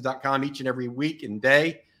InsideTexas.com each and every week and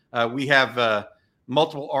day. We have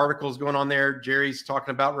multiple articles going on there. Jerry's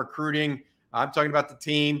talking about recruiting. I'm talking about the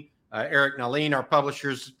team. Eric Naline, our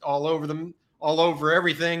publishers, all over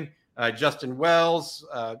everything. Justin Wells,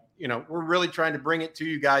 we're really trying to bring it to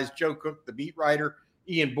you guys. Joe Cook, the beat writer,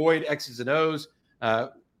 Ian Boyd, X's and O's,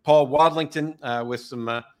 Paul Wadlington with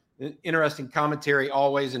some interesting commentary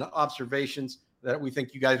always and observations that we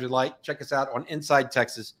think you guys would like. Check us out on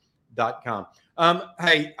InsideTexas.com.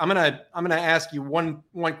 Hey, I'm gonna ask you one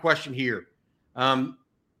question here.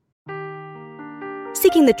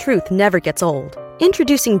 Seeking the truth never gets old.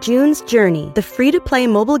 Introducing June's Journey, the free-to-play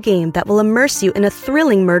mobile game that will immerse you in a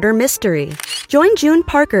thrilling murder mystery. Join June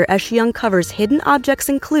Parker as she uncovers hidden objects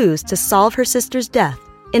and clues to solve her sister's death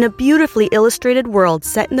in a beautifully illustrated world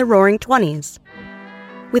set in the Roaring '20s.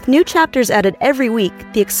 With new chapters added every week,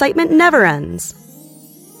 the excitement never ends.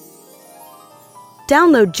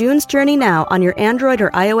 Download June's Journey now on your Android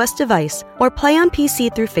or iOS device, or play on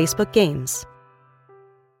PC through Facebook Games.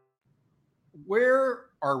 Where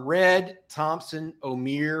are Red, Thompson,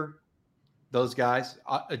 O'Meara, those guys?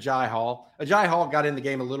 Ajay Hall. Ajay Hall got in the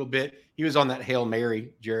game a little bit. He was on that Hail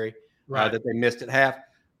Mary, Jerry, Right. that they missed at half.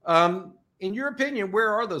 In your opinion, where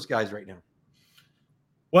are those guys right now?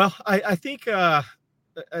 Well, I think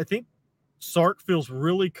Sark feels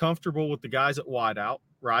really comfortable with the guys at wideout,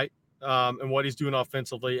 right? And what he's doing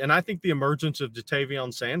offensively. And I think the emergence of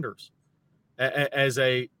Jatavion Sanders as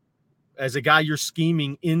a guy you're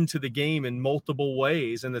scheming into the game in multiple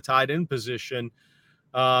ways in the tight end position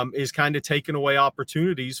is kind of taking away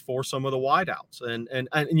opportunities for some of the wideouts. And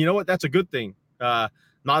you know what? That's a good thing.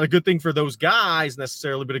 Not a good thing for those guys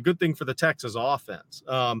necessarily, but a good thing for the Texas offense.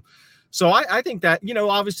 So I think that,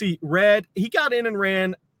 obviously Red, he got in and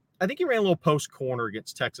ran. I think he ran a little post corner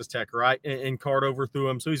against Texas Tech, right? And Card overthrew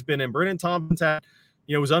him. So he's been in. Brennan Thompson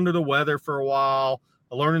was under the weather for a while,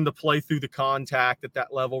 learning to play through the contact at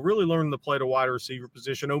that level, really learning to play the wide receiver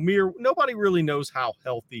position. O'Meara, nobody really knows how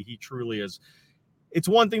healthy he truly is. It's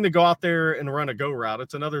one thing to go out there and run a go route.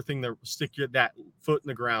 It's another thing to stick that foot in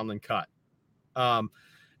the ground and cut. And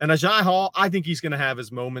Ajay Hall, I think he's going to have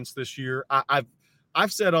his moments this year.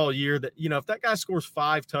 I've said all year that, if that guy scores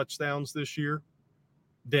 5 touchdowns this year,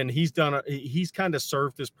 then he's kind of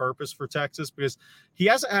served his purpose for Texas, because he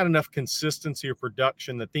hasn't had enough consistency or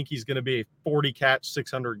production to think he's going to be a 40-catch,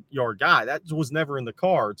 600-yard guy. That was never in the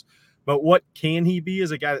cards. But what can he be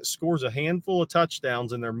is a guy that scores a handful of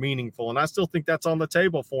touchdowns and they're meaningful. And I still think that's on the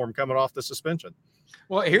table for him coming off the suspension.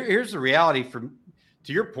 Well, here's the reality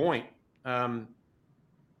to your point.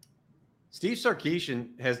 Steve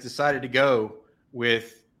Sarkisian has decided to go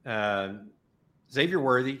with Xavier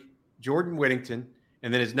Worthy, Jordan Whittington,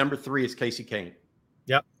 and then his number 3 is Casey Kane.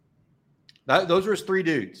 Yep. Those are his 3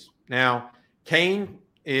 dudes. Now, Kane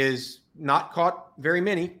is not caught very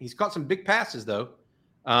many. He's caught some big passes, though.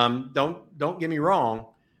 Don't get me wrong.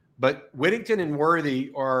 But Whittington and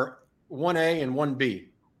Worthy are 1A and 1B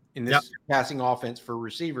in this passing offense for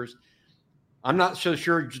receivers. I'm not so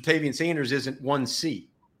sure Jatavion Sanders isn't 1C.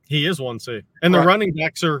 He is 1C. And the running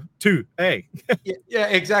backs are 2A. yeah,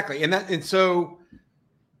 exactly. And so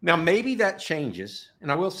now maybe that changes.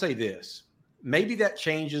 And I will say this, maybe that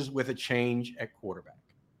changes with a change at quarterback.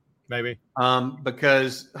 Maybe.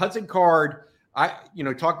 Because Hudson Card,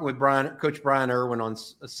 talking with Coach Brian Irwin on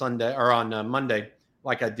Sunday or on Monday,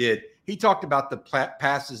 like I did, he talked about the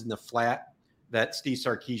passes in the flat that Steve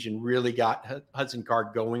Sarkisian really got Hudson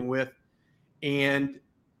Card going with. And,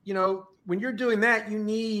 when you're doing that, you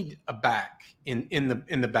need a back in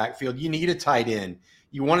the backfield. You need a tight end.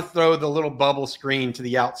 You want to throw the little bubble screen to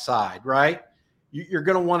the outside, right? You're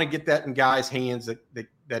going to want to get that in guys' hands that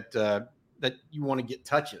you want to get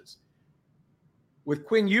touches. With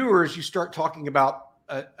Quinn Ewers, you start talking about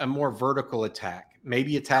a more vertical attack,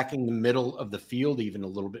 maybe attacking the middle of the field even a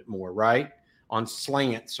little bit more, right? On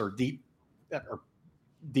slants or deep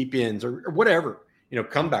ends or whatever,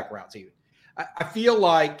 comeback routes even. I feel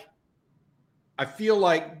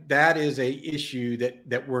like that is a issue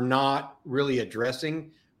that we're not really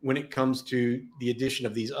addressing when it comes to the addition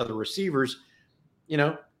of these other receivers,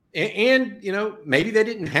 and maybe they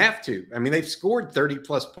didn't have to. I mean, they've scored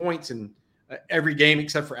 30+ points in every game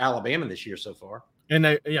except for Alabama this year so far. And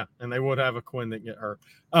they would have a Quinn that get hurt.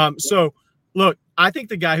 So look, I think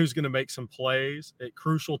the guy who's going to make some plays at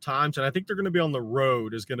crucial times, and I think they're going to be on the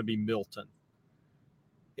road, is going to be Milton.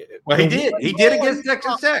 Well, he did. He did against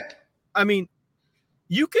Texas Tech. I mean,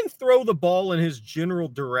 you can throw the ball in his general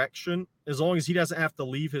direction as long as he doesn't have to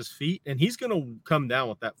leave his feet, and he's going to come down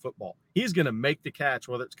with that football. He's going to make the catch,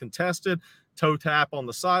 whether it's contested, toe tap on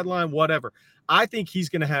the sideline, whatever. I think he's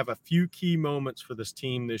going to have a few key moments for this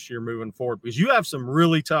team this year moving forward, because you have some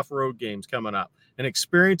really tough road games coming up, and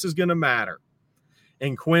experience is going to matter.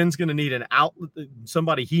 And Quinn's going to need an outlet,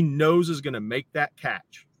 somebody he knows is going to make that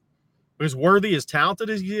catch. Because Worthy, as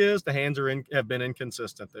talented as he is, the hands have been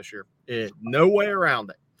inconsistent this year. No way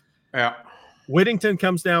around it. Yeah. Whittington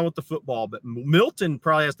comes down with the football, but Milton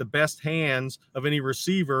probably has the best hands of any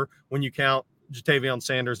receiver when you count Jatavion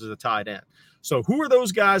Sanders as a tight end. So who are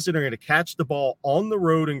those guys that are going to catch the ball on the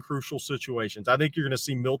road in crucial situations? I think you're going to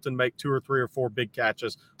see Milton make 2 or 3 or 4 big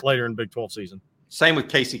catches later in Big 12 season. Same with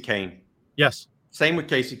Casey Kane. Yes. Same with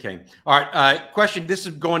Casey Kane. All right. Question. This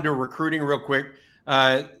is going to recruiting real quick.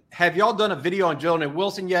 Have y'all done a video on Jalen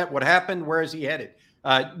Wilson yet? What happened? Where is he headed?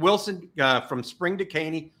 Wilson from Spring to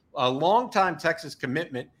Caney, a longtime Texas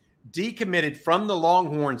commitment, decommitted from the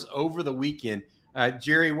Longhorns over the weekend.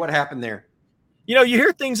 Jerry, what happened there? You know, you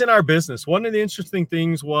hear things in our business. One of the interesting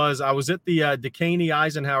things was I was at the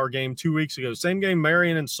Decaney-Eisenhower game 2 weeks ago, same game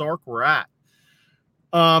Marion and Sark were at.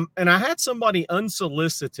 And I had somebody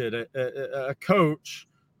unsolicited, a coach,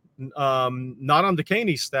 not on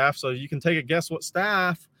Decaney's staff, so you can take a guess what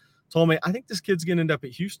staff, told me, I think this kid's going to end up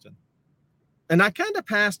at Houston. And I kind of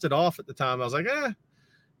passed it off at the time. I was like,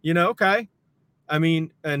 okay. I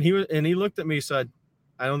mean, and he looked at me and said,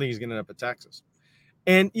 I don't think he's going to end up at Texas.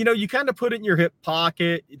 And, you kind of put it in your hip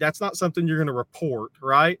pocket. That's not something you're going to report,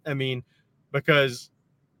 right? I mean, because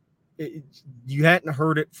you hadn't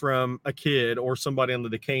heard it from a kid or somebody on the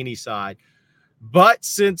Decaney side. But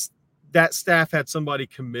since that staff had somebody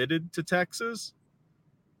committed to Texas,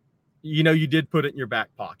 you did put it in your back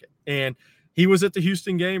pocket. And he was at the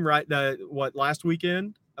Houston game, right? Last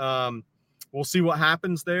weekend? We'll see what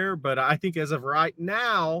happens there. But I think as of right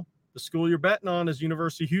now, the school you're betting on is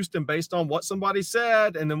University of Houston based on what somebody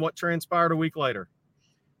said and then what transpired a week later.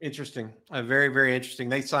 Interesting. Very, very interesting.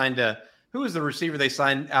 They signed who was the receiver they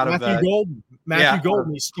signed out Matthew of Golden. Matthew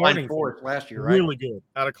Golden, he's starting for it last year, right? Really good.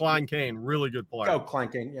 Out of Klein Kane, really good player. Oh, Klein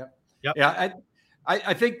Kane, yeah. Yep. Yeah,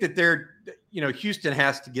 I think that Houston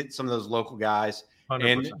has to get some of those local guys. 100%.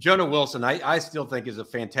 And Jonah Wilson, I still think is a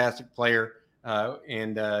fantastic player,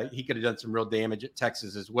 and he could have done some real damage at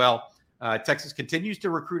Texas as well. Texas continues to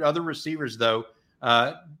recruit other receivers, though.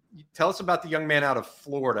 Tell us about the young man out of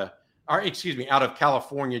Florida, out of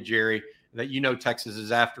California, Jerry, that Texas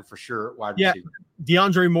is after for sure at wide receiver.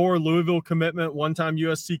 DeAndre Moore, Louisville commitment, one-time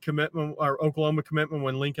USC commitment or Oklahoma commitment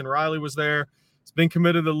when Lincoln Riley was there. He's been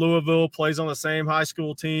committed to Louisville, plays on the same high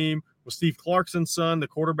school team with Steve Clarkson's son, the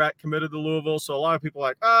quarterback, committed to Louisville. So a lot of people are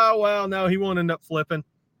like, oh, well, no, he won't end up flipping.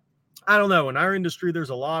 I don't know. In our industry, there's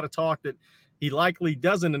a lot of talk that he likely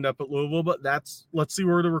doesn't end up at Louisville, but let's see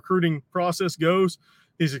where the recruiting process goes.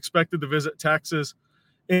 He's expected to visit Texas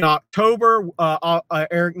in October.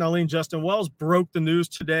 Eric Nally and Justin Wells broke the news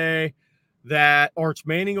today that Arch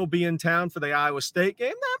Manning will be in town for the Iowa State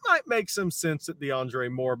game. That might make some sense that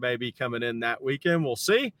DeAndre Moore may be coming in that weekend. We'll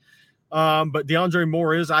see. But DeAndre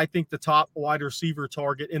Moore is, I think, the top wide receiver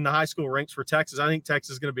target in the high school ranks for Texas. I think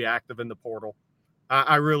Texas is going to be active in the portal.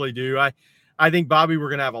 I really do. I think, Bobby, we're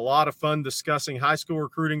going to have a lot of fun discussing high school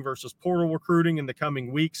recruiting versus portal recruiting in the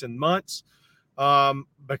coming weeks and months,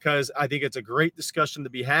 because I think it's a great discussion to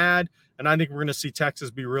be had. And I think we're going to see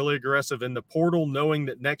Texas be really aggressive in the portal, knowing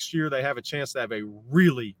that next year they have a chance to have a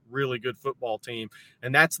really, really good football team.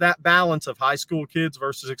 And that's that balance of high school kids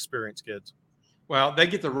versus experienced kids. Well, they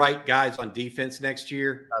get the right guys on defense next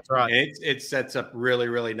year. That's right. And it sets up really,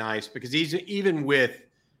 really nice because even with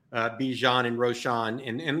Bijan and Roshan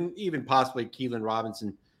and even possibly Keelan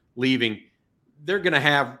Robinson leaving, they're going to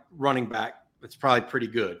have running back that's probably pretty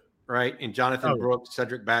good, right? And Jonathan Brooks,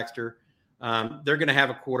 Cedric Baxter. They're going to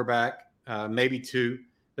have a quarterback, maybe two.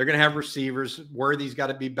 They're going to have receivers. Worthy's got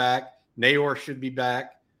to be back. Nayor should be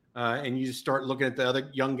back. And you just start looking at the other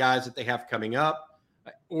young guys that they have coming up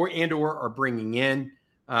or are bringing in.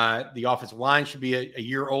 The offensive line should be a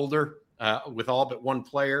year older with all but one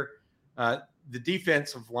player. The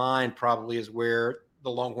defensive line probably is where the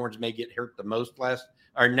Longhorns may get hurt the most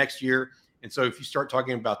next year. And so if you start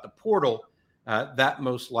talking about the portal, that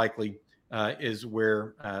most likely is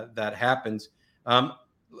where that happens.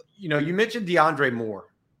 You mentioned DeAndre Moore,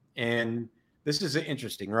 and this is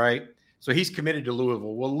interesting, right? So he's committed to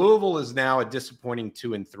Louisville. Well, Louisville is now a disappointing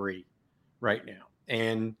 2-3 right now.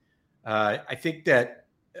 And I think that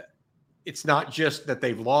it's not just that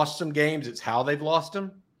they've lost some games, it's how they've lost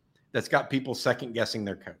them that's got people second guessing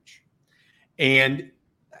their coach. And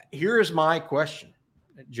here is my question,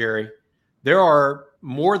 Jerry. There are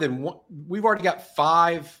more than one. We've already got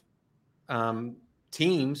 5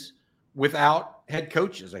 teams without head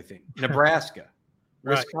coaches, I think. Nebraska,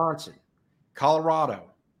 Right. Wisconsin,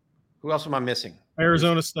 Colorado. Who else am I missing?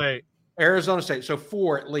 Arizona State. So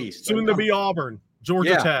 4 at least. Soon to be Auburn.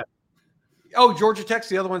 Georgia Tech. Oh, Georgia Tech's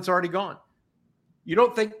the other one's already gone. You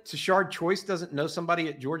don't think Tashard Choice doesn't know somebody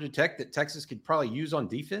at Georgia Tech that Texas could probably use on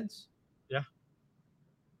defense? Yeah.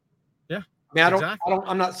 I mean, Exactly.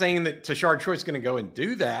 I'm not saying that Tashard Choice is going to go and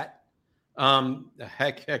do that.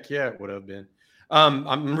 Heck yeah, it would have been.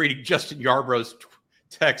 I'm reading Justin Yarborough's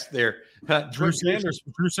text there. Drew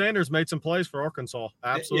Sanders made some plays for Arkansas.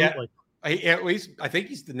 Absolutely. Yeah. At least I think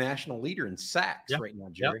he's the national leader in sacks right now,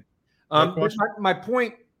 Jerry. No But my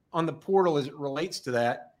point on the portal as it relates to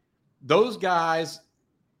that, those guys,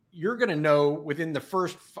 you're going to know within the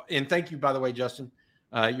first, and thank you, by the way, Justin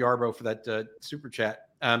Yarbrough, for that super chat.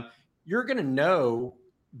 You're going to know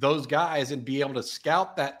those guys and be able to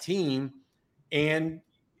scout that team. And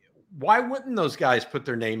why wouldn't those guys put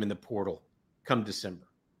their name in the portal come December?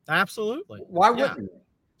 Absolutely. Why wouldn't they?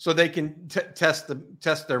 So they can test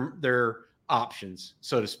their options,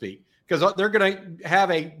 so to speak, because they're going to have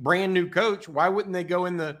a brand new coach. Why wouldn't they go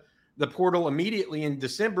in the portal immediately in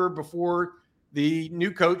December before the new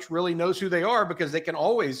coach really knows who they are? Because they can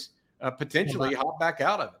always potentially hop back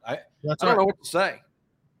out of it. I don't know what to say.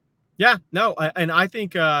 Yeah, no, and I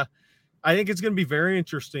think it's going to be very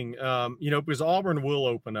interesting. Because Auburn will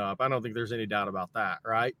open up. I don't think there's any doubt about that,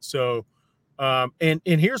 right? So, and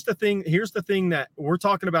here's the thing that we're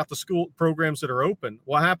talking about, the school programs that are open.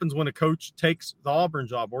 What happens when a coach takes the Auburn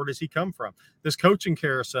job? Where does he come from? This coaching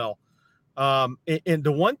carousel. And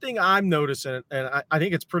the one thing I'm noticing, and I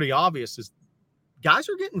think it's pretty obvious, is guys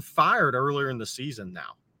are getting fired earlier in the season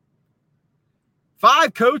now.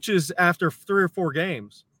 5 coaches after 3 or 4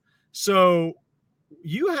 games. So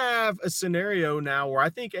you have a scenario now where I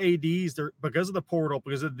think ADs, because of the portal,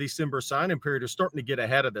 because of the December signing period, are starting to get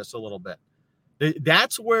ahead of this a little bit.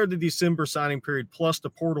 That's where the December signing period plus the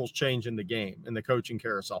portal's changing the game in the coaching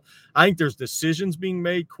carousel. I think there's decisions being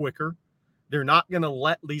made quicker. They're not going to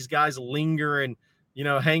let these guys linger and,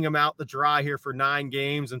 hang them out to dry here for 9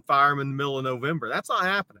 games and fire them in the middle of November. That's not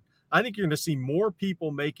happening. I think you're going to see more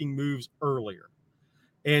people making moves earlier.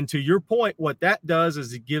 And to your point, what that does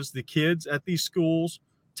is it gives the kids at these schools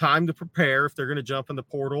time to prepare if they're going to jump in the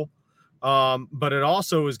portal. But it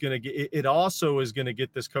also is going to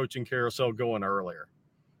get this coaching carousel going earlier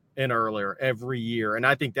and earlier every year. And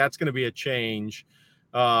I think that's going to be a change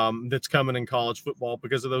that's coming in college football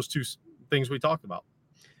because of those 2 things we talked about.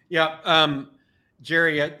 Yeah.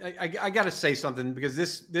 Jerry, I got to say something, because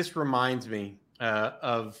this reminds me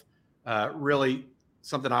of really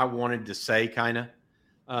something I wanted to say kind of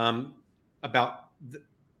about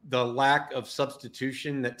the lack of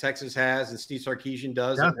substitution that Texas has and Steve Sarkisian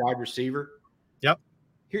does at wide receiver. Yep.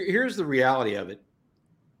 Here's the reality of it.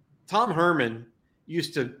 Tom Herman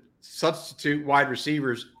used to substitute wide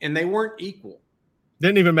receivers, and they weren't equal.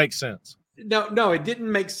 Didn't even make sense. No, it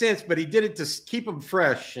didn't make sense, but he did it to keep them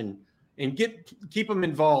fresh and keep them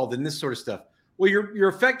involved in this sort of stuff. Well, you're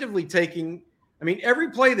effectively taking, every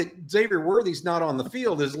play that Xavier Worthy's not on the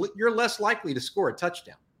field you're less likely to score a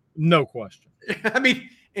touchdown. No question.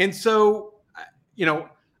 And so,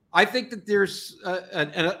 I think that there's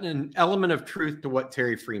an element of truth to what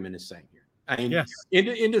Terry Freeman is saying here. Yes.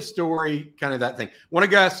 Into story, kind of that thing. Want to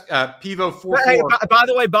guess Pivo 4-4. Hey, by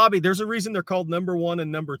the way, Bobby, there's a reason they're called number 1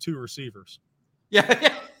 and number 2 receivers.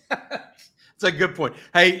 Yeah. That's a good point.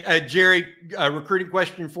 Hey, Jerry, recruiting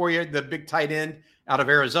question for you. The big tight end out of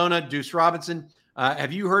Arizona, Deuce Robinson.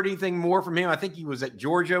 Have you heard anything more from him? I think he was at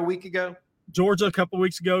Georgia a week ago. Georgia a couple of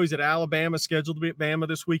weeks ago. He's at Alabama, scheduled to be at Bama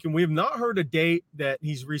this week. And we have not heard a date that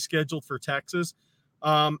he's rescheduled for Texas.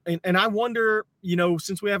 And I wonder,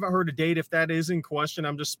 since we haven't heard a date, if that is in question.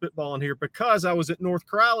 I'm just spitballing here because I was at North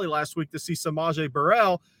Crowley last week to see Samaje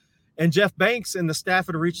Burrell, and Jeff Banks and the staff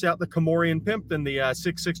had reached out to Kamorian Pimpton, the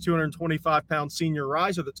 6'6", 225-pound senior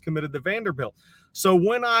riser that's committed to Vanderbilt. So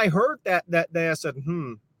when I heard that day, I said,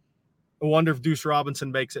 I wonder if Deuce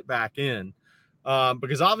Robinson makes it back in.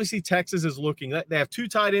 Because obviously Texas is looking. They have 2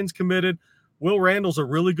 tight ends committed. Will Randall's a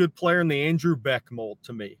really good player in the Andrew Beck mold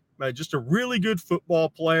to me. Just a really good football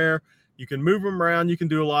player. You can move him around. You can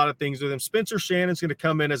do a lot of things with him. Spencer Shannon's going to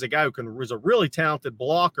come in as a guy who is a really talented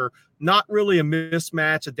blocker, not really a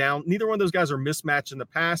mismatch, Neither one of those guys are mismatched in the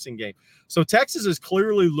passing game. So Texas is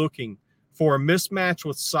clearly looking for a mismatch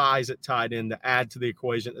with size at tight end to add to the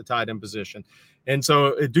equation at the tight end position. And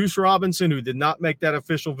so Deuce Robinson, who did not make that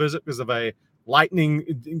official visit because of a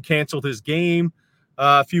lightning, canceled his game.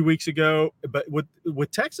 a few weeks ago. But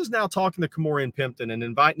with Texas now talking to Kamorian Pimpton and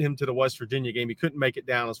inviting him to the West Virginia game, he couldn't make it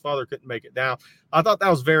down. His father couldn't make it down. I thought that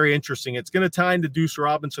was very interesting. It's going to tie into Deuce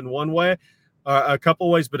Robinson one way, a couple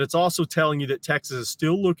ways, but it's also telling you that Texas is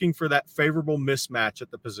still looking for that favorable mismatch at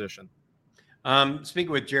the position.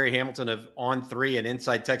 Speaking with Jerry Hamilton of On3 and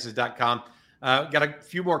InsideTexas.com, got a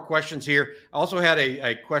few more questions here. I also had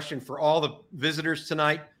a question for all the visitors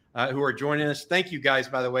tonight who are joining us. Thank you guys,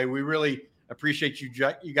 by the way. We really appreciate you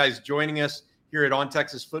guys joining us here at On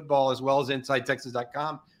Texas Football as well as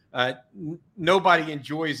InsideTexas.com. Nobody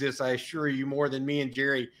enjoys this, I assure you, more than me and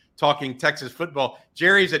Jerry talking Texas football.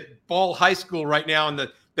 Jerry's at Ball High School right now, and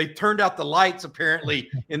they turned out the lights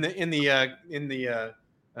apparently in the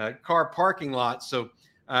car parking lot. So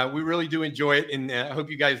we really do enjoy it, and I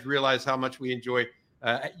hope you guys realize how much we enjoy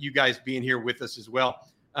you guys being here with us as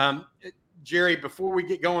well. Jerry, before we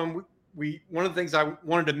get going, one of the things I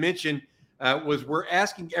wanted to mention was we're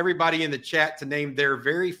asking everybody in the chat to name their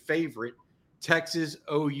very favorite Texas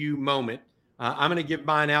OU moment. I'm going to give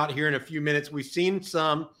mine out here in a few minutes. We've seen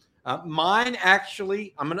some. Mine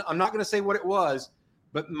actually, I'm not going to say what it was,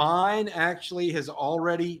 but mine actually has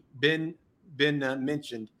already been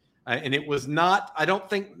mentioned, and it was not. I don't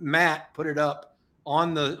think Matt put it up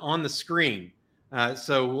on the screen,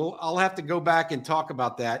 so I'll have to go back and talk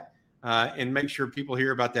about that and make sure people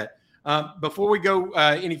hear about that. Before we go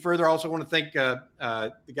any further, I also want to thank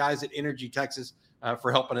the guys at Energy Texas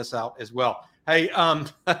for helping us out as well. Hey,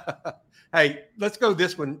 hey, let's go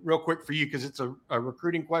this one real quick for you because it's a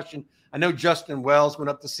recruiting question. I know Justin Wells went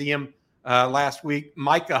up to see him last week.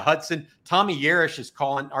 Micah Hudson, Tommy Yarish is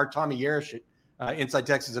calling. Our Tommy Yarish at Inside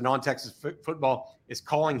Texas and On Texas Football is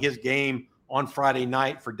calling his game on Friday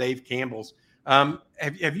night for Dave Campbell's.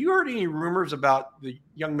 Have you heard any rumors about the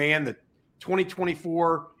young man, the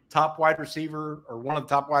 2024 top wide receiver or one of the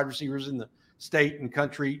top wide receivers in the state and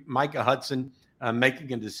country, Micah Hudson,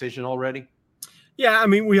 making a decision already? Yeah, I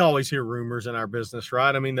mean, we always hear rumors in our business,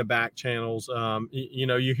 right? I mean, the back channels,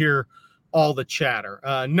 you hear all the chatter.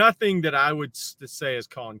 Nothing that I would say is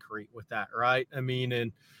concrete with that, right? I mean,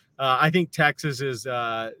 and I think Texas is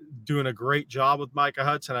doing a great job with Micah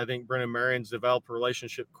Hudson. I think Brennan Marion's developed a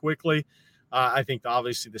relationship quickly. I think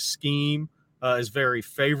obviously the scheme is very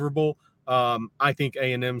favorable. I think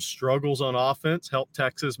A&M's struggles on offense helped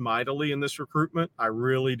Texas mightily in this recruitment. I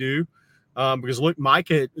really do. Because look,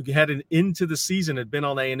 Micah headed into the season had been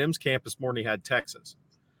on A&M's campus more than he had Texas,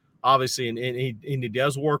 obviously, and he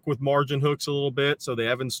does work with margin hooks a little bit. So the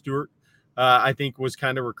Evan Stewart, I think, was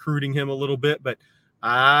kind of recruiting him a little bit. But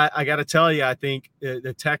I got to tell you, I think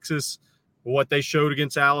the Texas, what they showed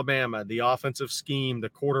against Alabama, the offensive scheme, the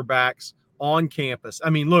quarterbacks on campus. I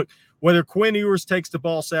mean, look, whether Quinn Ewers takes the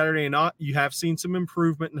ball Saturday or not, you have seen some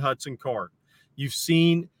improvement in Hudson Card. You've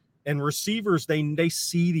seen. And receivers, they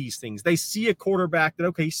see these things. They see a quarterback that,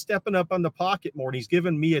 okay, he's stepping up on the pocket more, and he's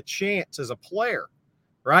giving me a chance as a player,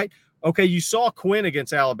 right? Okay, you saw Quinn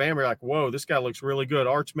against Alabama. You're like, whoa, this guy looks really good.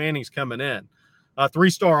 Arch Manning's coming in.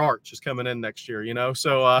 3-star Arch is coming in next year,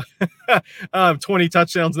 So 20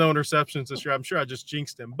 touchdowns, no interceptions this year. I'm sure I just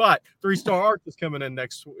jinxed him. But 3-star Arch is coming in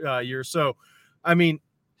next year. So, I mean,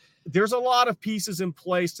 there's a lot of pieces in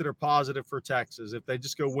place that are positive for Texas if they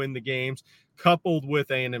just go win the games, coupled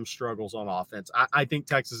with A&M struggles on offense. I think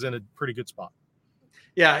Texas is in a pretty good spot.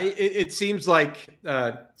 Yeah, it seems like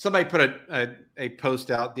somebody put a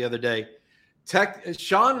post out the other day.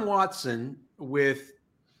 Sean Watson with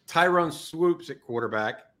Tyrone Swoops at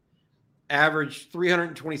quarterback averaged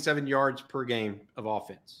 327 yards per game of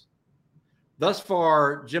offense. Thus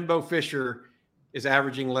far, Jimbo Fisher is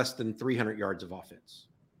averaging less than 300 yards of offense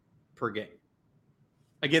per game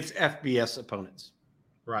against FBS opponents.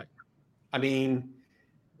 Right. I mean,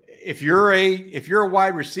 if you're a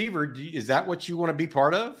wide receiver, is that what you want to be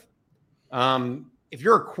part of? If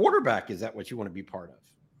you're a quarterback, is that what you want to be part of?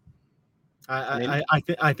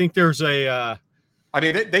 I think there's a. I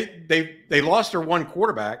mean, they lost their one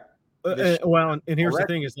quarterback. Well, and here's the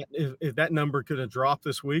thing: is that if that number could have dropped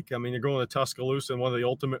this week, I mean, you're going to Tuscaloosa in one of the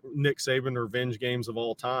ultimate Nick Saban revenge games of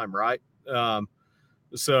all time, right?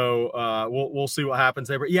 So we'll see what happens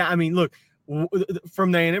there. But yeah, I mean, look,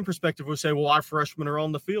 from the A&M perspective, we say, well, our freshmen are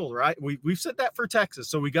on the field, right? We've said that for Texas,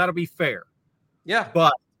 so we got to be fair. Yeah,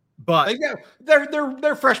 but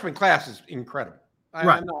their freshman class is incredible,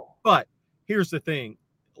 right? But here's the thing: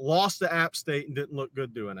 lost to App State and didn't look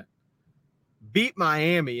good doing it. Beat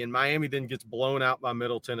Miami, and Miami then gets blown out by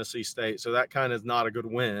Middle Tennessee State, so that kind of is not a good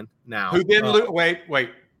win. Now, who then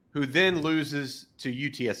who then loses to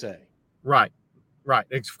UTSA? Right. Right.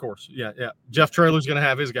 Of course. Yeah. Jeff Traylor's going to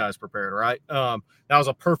have his guys prepared, right? That was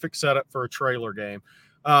a perfect setup for a Traylor game.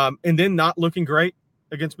 And then not looking great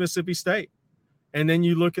against Mississippi State. And then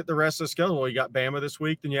you look at the rest of the schedule. Well, you got Bama this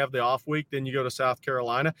week, then you have the off week, then you go to South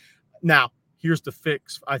Carolina. Now, here's the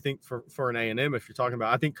fix, I think, for an A&M if you're talking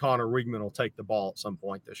about. I think Connor Wigman will take the ball at some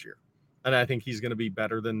point this year. And I think he's going to be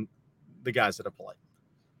better than the guys that have played.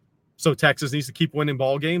 So Texas needs to keep winning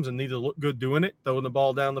ball games and need to look good doing it, throwing the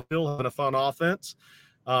ball down the field, having a fun offense.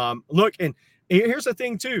 Look, and here's the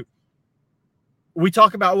thing, too. We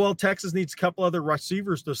talk about, well, Texas needs a couple other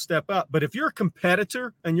receivers to step up. But if you're a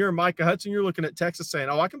competitor and you're Micah Hudson, you're looking at Texas saying,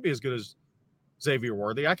 oh, I can be as good as Xavier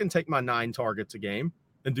Worthy. I can take my 9 targets a game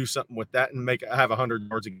and do something with that and have 100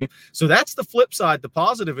 yards a game. So that's the flip side. The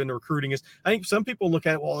positive in recruiting is I think some people look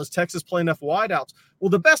at it, well, is Texas play enough wideouts? Well,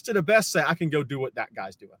 the best of the best say I can go do what that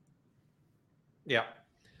guy's doing. Yeah.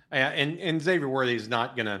 And Xavier Worthy is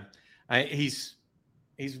not going to he's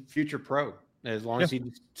future pro as long as he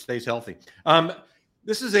stays healthy.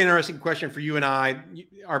 This is an interesting question for you and I,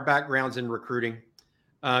 our backgrounds in recruiting.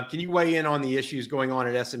 Can you weigh in on the issues going on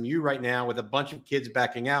at SMU right now with a bunch of kids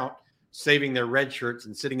backing out, saving their red shirts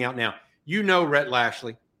and sitting out now? You know Rhett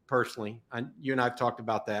Lashley personally. You and I have talked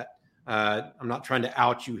about that. I'm not trying to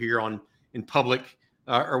out you here in public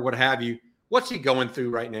or what have you. What's he going through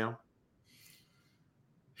right now?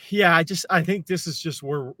 Yeah, I think this is just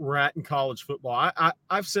where we're at in college football.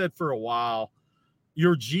 I've said for a while,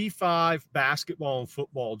 your G5 basketball and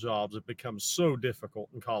football jobs have become so difficult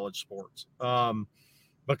in college sports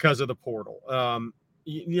because of the portal.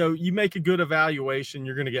 You make a good evaluation,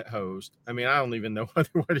 you're going to get hosed. I mean, I don't even know other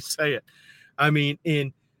way to say it. I mean,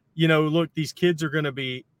 look, these kids are going to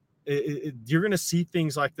be you're going to see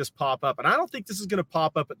things like this pop up. And I don't think this is going to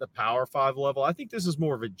pop up at the Power 5 level. I think this is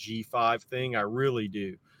more of a G5 thing. I really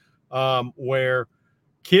do. Where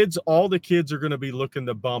all the kids are going to be looking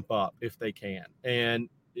to bump up if they can. And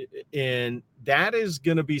that is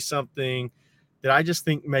going to be something that I just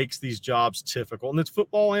think makes these jobs difficult. And it's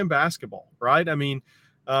football and basketball, right? I mean,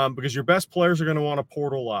 because your best players are going to want to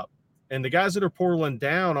portal up. And the guys that are portaling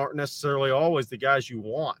down aren't necessarily always the guys you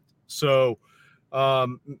want. So,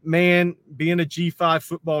 being a G5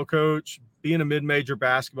 football coach, being a mid-major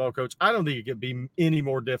basketball coach, I don't think it could be any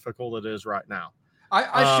more difficult than it is right now.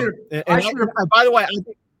 I should have. By the way,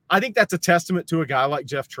 I think that's a testament to a guy like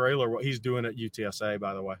Jeff Traylor, what he's doing at UTSA,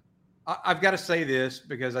 by the way. I've got to say this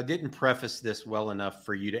because I didn't preface this well enough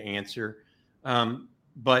for you to answer.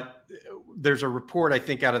 But there's a report, I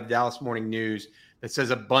think, out of the Dallas Morning News that says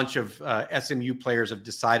a bunch of SMU players have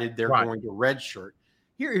decided they're going to redshirt.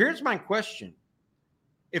 Here's my question.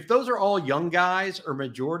 If those are all young guys or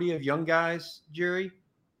majority of young guys, Jerry,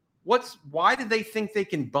 why do they think they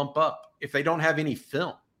can bump up if they don't have any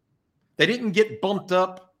film? They didn't get bumped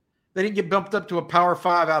up. They didn't get bumped up to a Power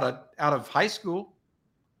 5 out of high school.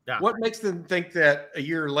 Yeah. What makes them think that a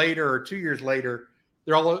year later or 2 years later,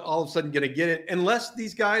 they're all of a sudden going to get it? Unless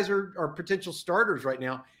these guys are potential starters right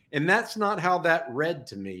now. And that's not how that read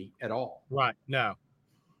to me at all. Right. No.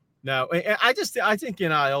 I think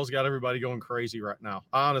NIL's got everybody going crazy right now.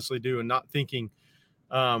 I honestly do. And not thinking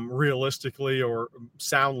realistically or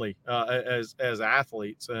soundly as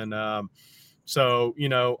athletes. And so,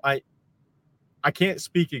 I can't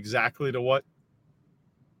speak exactly to what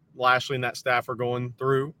Lashley and that staff are going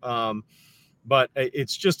through. But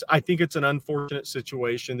it's just, I think it's an unfortunate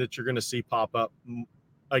situation that you're going to see pop up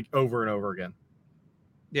like over and over again.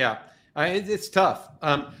 Yeah. It's tough.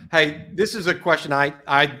 Hey, this is a question I'm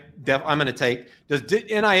going to take. Does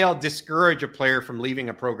NIL discourage a player from leaving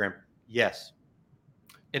a program? Yes.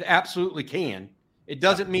 It absolutely can. It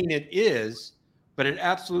doesn't mean it is, but it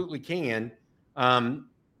absolutely can.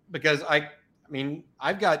 Because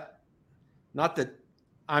I've got, not that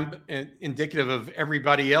I'm indicative of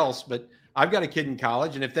everybody else, but I've got a kid in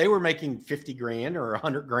college, and if they were making $50,000 or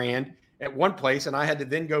 $100,000 at one place, and I had to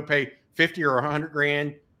then go pay $50,000 or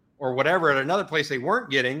 $100,000 or whatever at another place they weren't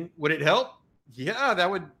getting, would it help? Yeah,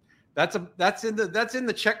 that's in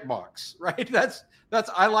the checkbox, right? That's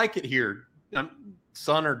I like it here.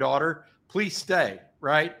 Son or daughter, please stay,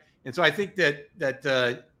 right? And so I think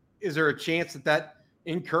that is there a chance that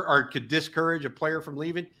could discourage a player from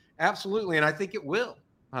leaving? Absolutely, and I think it will.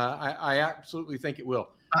 I absolutely think it will.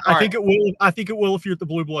 I think it will. I think it will if you're at the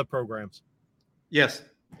blue blood programs. Yes,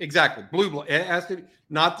 exactly. Blue blood. It has to be,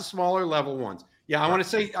 not the smaller level ones. Yeah, I want to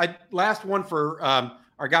say last one for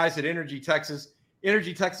our guys at Energy Texas.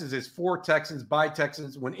 Energy Texas is for Texans by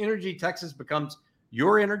Texans. When Energy Texas becomes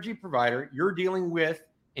your energy provider, you're dealing with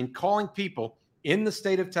and calling people in the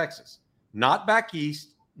state of Texas, not back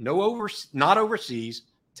east, not overseas,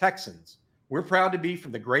 Texans. We're proud to be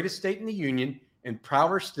from the greatest state in the union and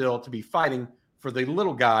prouder still to be fighting for the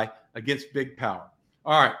little guy against big power.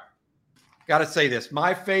 All right. got to say this.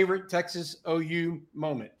 My favorite Texas OU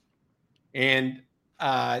moment, and,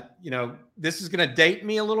 this is going to date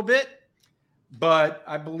me a little bit, but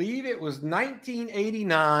I believe it was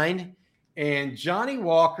 1989, and Johnny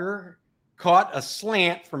Walker caught a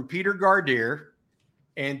slant from Peter Gardere,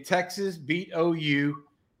 and Texas beat OU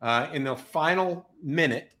in the final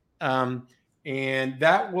minute. And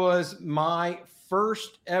that was my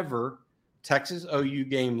first ever Texas OU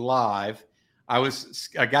game live. I was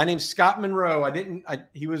a guy named Scott Monroe.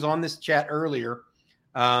 He was on this chat earlier.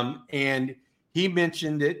 And he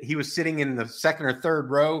mentioned it. He was sitting in the second or third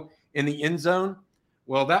row in the end zone.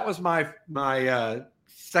 Well, that was my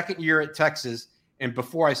second year at Texas, and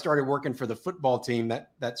before I started working for the football team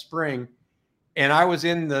that spring. And I was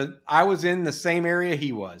in the same area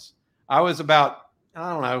he was. I was about,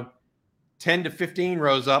 10 to 15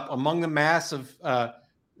 rows up among the mass of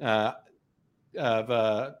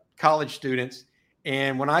college students.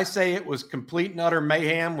 And when I say it was complete and utter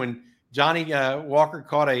mayhem, when Johnny Walker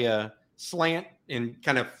caught a slant and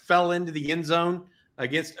kind of fell into the end zone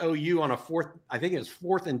against OU on I think it was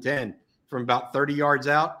 4th and 10 from about 30 yards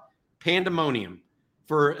out, pandemonium.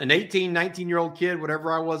 For an 18, 19-year-old kid,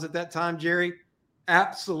 whatever I was at that time, Jerry,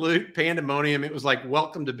 absolute pandemonium. It was like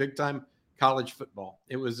welcome to big-time college football.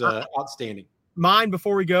 It was outstanding. Mine,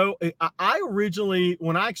 before we go, I originally,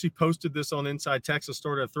 when I actually posted this on Inside Texas,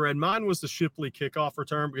 started a thread. Mine was the Shipley kickoff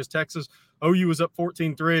return because OU was up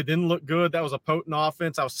 14-3. It didn't look good. That was a potent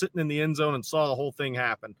offense. I was sitting in the end zone and saw the whole thing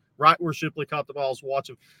happen right where Shipley caught the ball. I was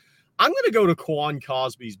watching. I'm going to go to Quan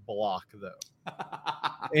Cosby's block, though.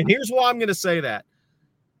 And here's why I'm going to say that.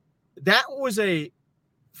 That was a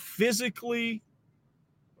physically,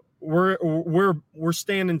 we're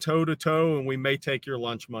standing toe to toe and we may take your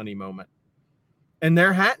lunch money moment. And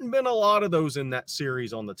there hadn't been a lot of those in that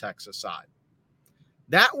series on the Texas side.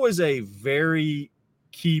 That was a very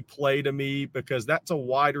key play to me because that's a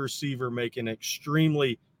wide receiver making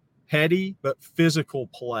extremely heady but physical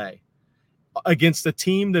play against a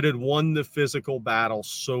team that had won the physical battle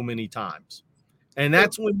so many times. And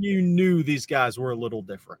that's when you knew these guys were a little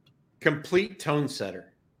different. Complete tone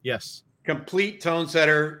setter. Yes. Complete tone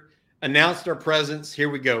setter. Announced our presence. Here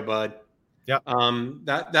we go, bud. Yeah.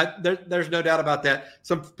 There's no doubt about that.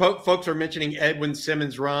 Some folks are mentioning Edwin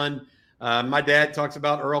Simmons' run. My dad talks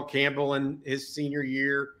about Earl Campbell in his senior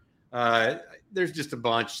year. There's just a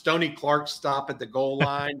bunch. Stoney Clark's stop at the goal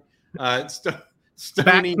line.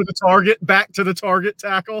 Stoney back to the target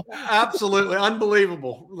tackle. Absolutely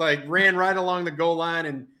unbelievable. Like ran right along the goal line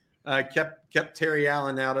and kept Terry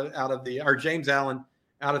Allen James Allen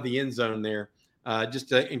out of the end zone there.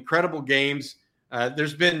 Just incredible games.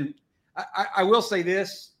 There's been. I will say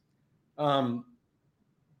this.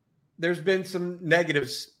 There's been some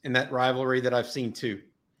negatives in that rivalry that I've seen too.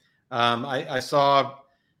 I saw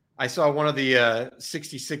one of the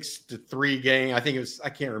 66-3 game. I think it was, I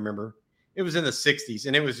can't remember. It was in the 60s,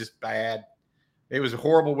 and it was just bad. It was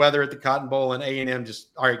horrible weather at the Cotton Bowl, and OU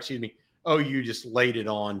just laid it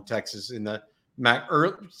on Texas in the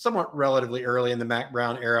somewhat relatively early in the Mac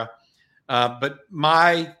Brown era. But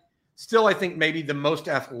I think maybe the most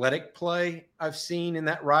athletic play I've seen in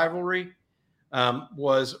that rivalry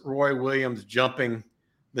was Roy Williams jumping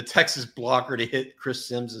the Texas blocker to hit Chris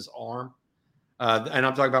Sims's arm. And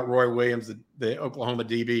I'm talking about Roy Williams, the Oklahoma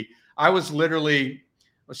DB. I was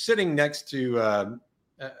sitting next to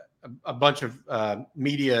a bunch of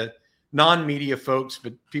non-media folks,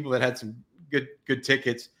 but people that had some good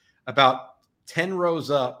tickets, about 10 rows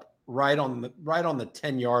up, right on the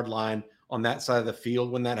 10-yard line on that side of the field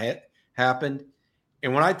when that happened.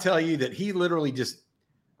 And when I tell you that he literally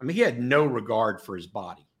he had no regard for his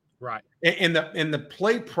body. Right. In the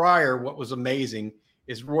play prior, what was amazing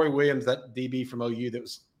is Roy Williams, that DB from OU that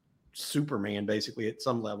was Superman basically at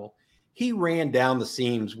some level. He ran down the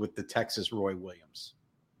seams with the Texas Roy Williams.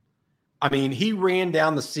 I mean, he ran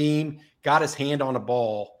down the seam, got his hand on a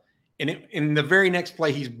ball, and in the very next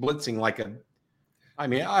play, he's blitzing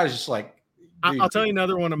I was just like, dude, I'll tell you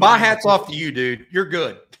another one of mine. My hat's off to you, dude. You're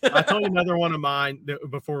good. I'll tell you another one of mine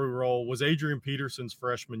before we roll was Adrian Peterson's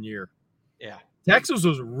freshman year. Yeah. Texas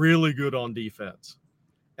was really good on defense.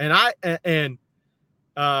 And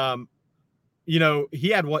he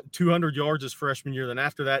had 200 yards his freshman year. Then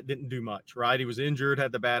after that, didn't do much, right? He was injured,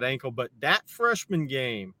 had the bad ankle, but that freshman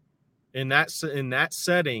game in that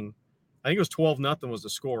setting, I think it was 12-0 was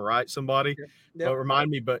the score, right? Somebody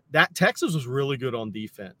remind me, but that Texas was really good on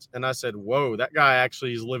defense. And I said, whoa, that guy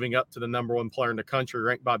actually is living up to the number one player in the country,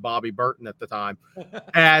 ranked by Bobby Burton at the time,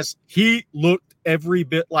 as he looked every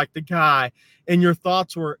bit like the guy. And your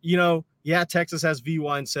thoughts were, Texas has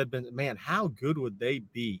VY and said, man, how good would they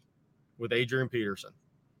be with Adrian Peterson?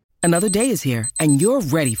 Another day is here, and you're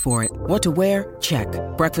ready for it. What to wear? Check.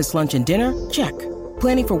 Breakfast, lunch, and dinner? Check.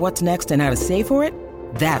 Planning for what's next and how to save for it?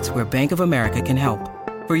 That's where Bank of America can help.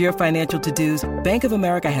 For your financial to-dos, Bank of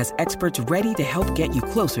America has experts ready to help get you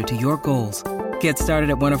closer to your goals. Get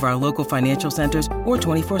started at one of our local financial centers or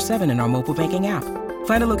 24/7 in our mobile banking app.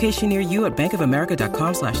 Find a location near you at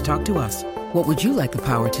bankofamerica.com/talktous. What would you like the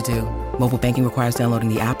power to do? Mobile banking requires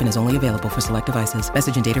downloading the app and is only available for select devices.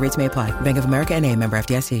 Message and data rates may apply. Bank of America NA, member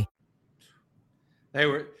FDIC.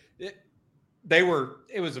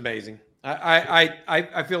 It was amazing.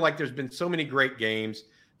 I feel like there's been so many great games.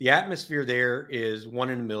 The atmosphere there is one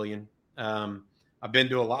in a million. I've been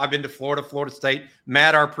to Florida State.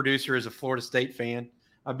 Matt, our producer, is a Florida State fan.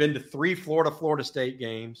 I've been to 3 Florida State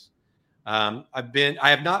games. I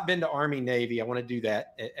have not been to Army Navy. I want to do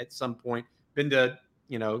that at some point. Been to,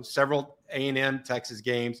 several A&M Texas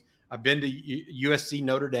games. I've been to USC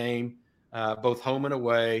Notre Dame, both home and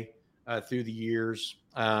away through the years.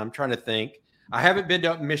 I'm trying to think. I haven't been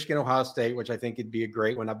to Michigan, Ohio State, which I think would be a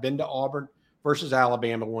great one. I've been to Auburn versus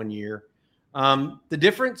Alabama one year. The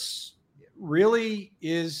difference really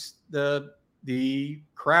is the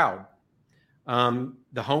crowd.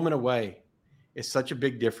 The home and away is such a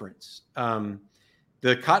big difference.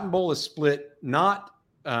 The Cotton Bowl is split not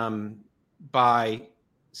by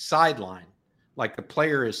sideline, like the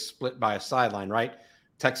player is split by a sideline, right?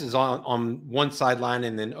 Texas on one sideline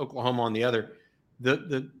and then Oklahoma on the other.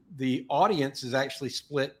 The audience is actually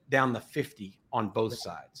split down the 50 on both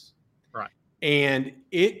sides. Right. And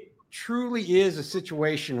it truly is a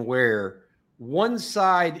situation where one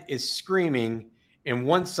side is screaming and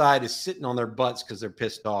one side is sitting on their butts because they're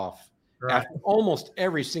pissed off after almost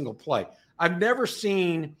every single play. I've never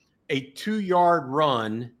seen a 2-yard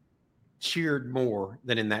run cheered more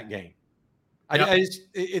than in that game. Yep.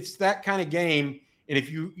 It's that kind of game. And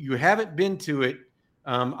if you haven't been to it,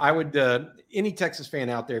 I would, any Texas fan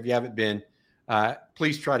out there, if you haven't been,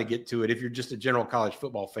 please try to get to it. If you're just a general college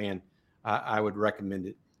football fan, I would recommend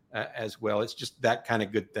it as well. It's just that kind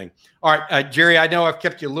of good thing. All right, Jerry, I know I've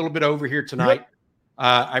kept you a little bit over here tonight. Yep.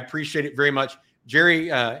 I appreciate it very much. Jerry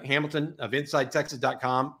Hamilton of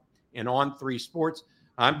InsideTexas.com and On3 Sports.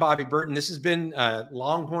 I'm Bobby Burton. This has been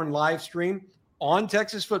Longhorn live stream on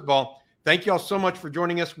Texas football. Thank you all so much for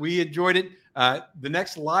joining us. We enjoyed it. The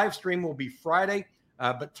next live stream will be Friday,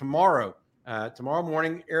 but tomorrow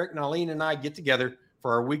morning, Eric Naleen and I get together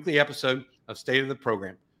for our weekly episode of State of the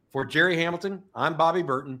Program. For Jerry Hamilton, I'm Bobby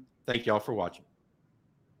Burton. Thank you all for watching.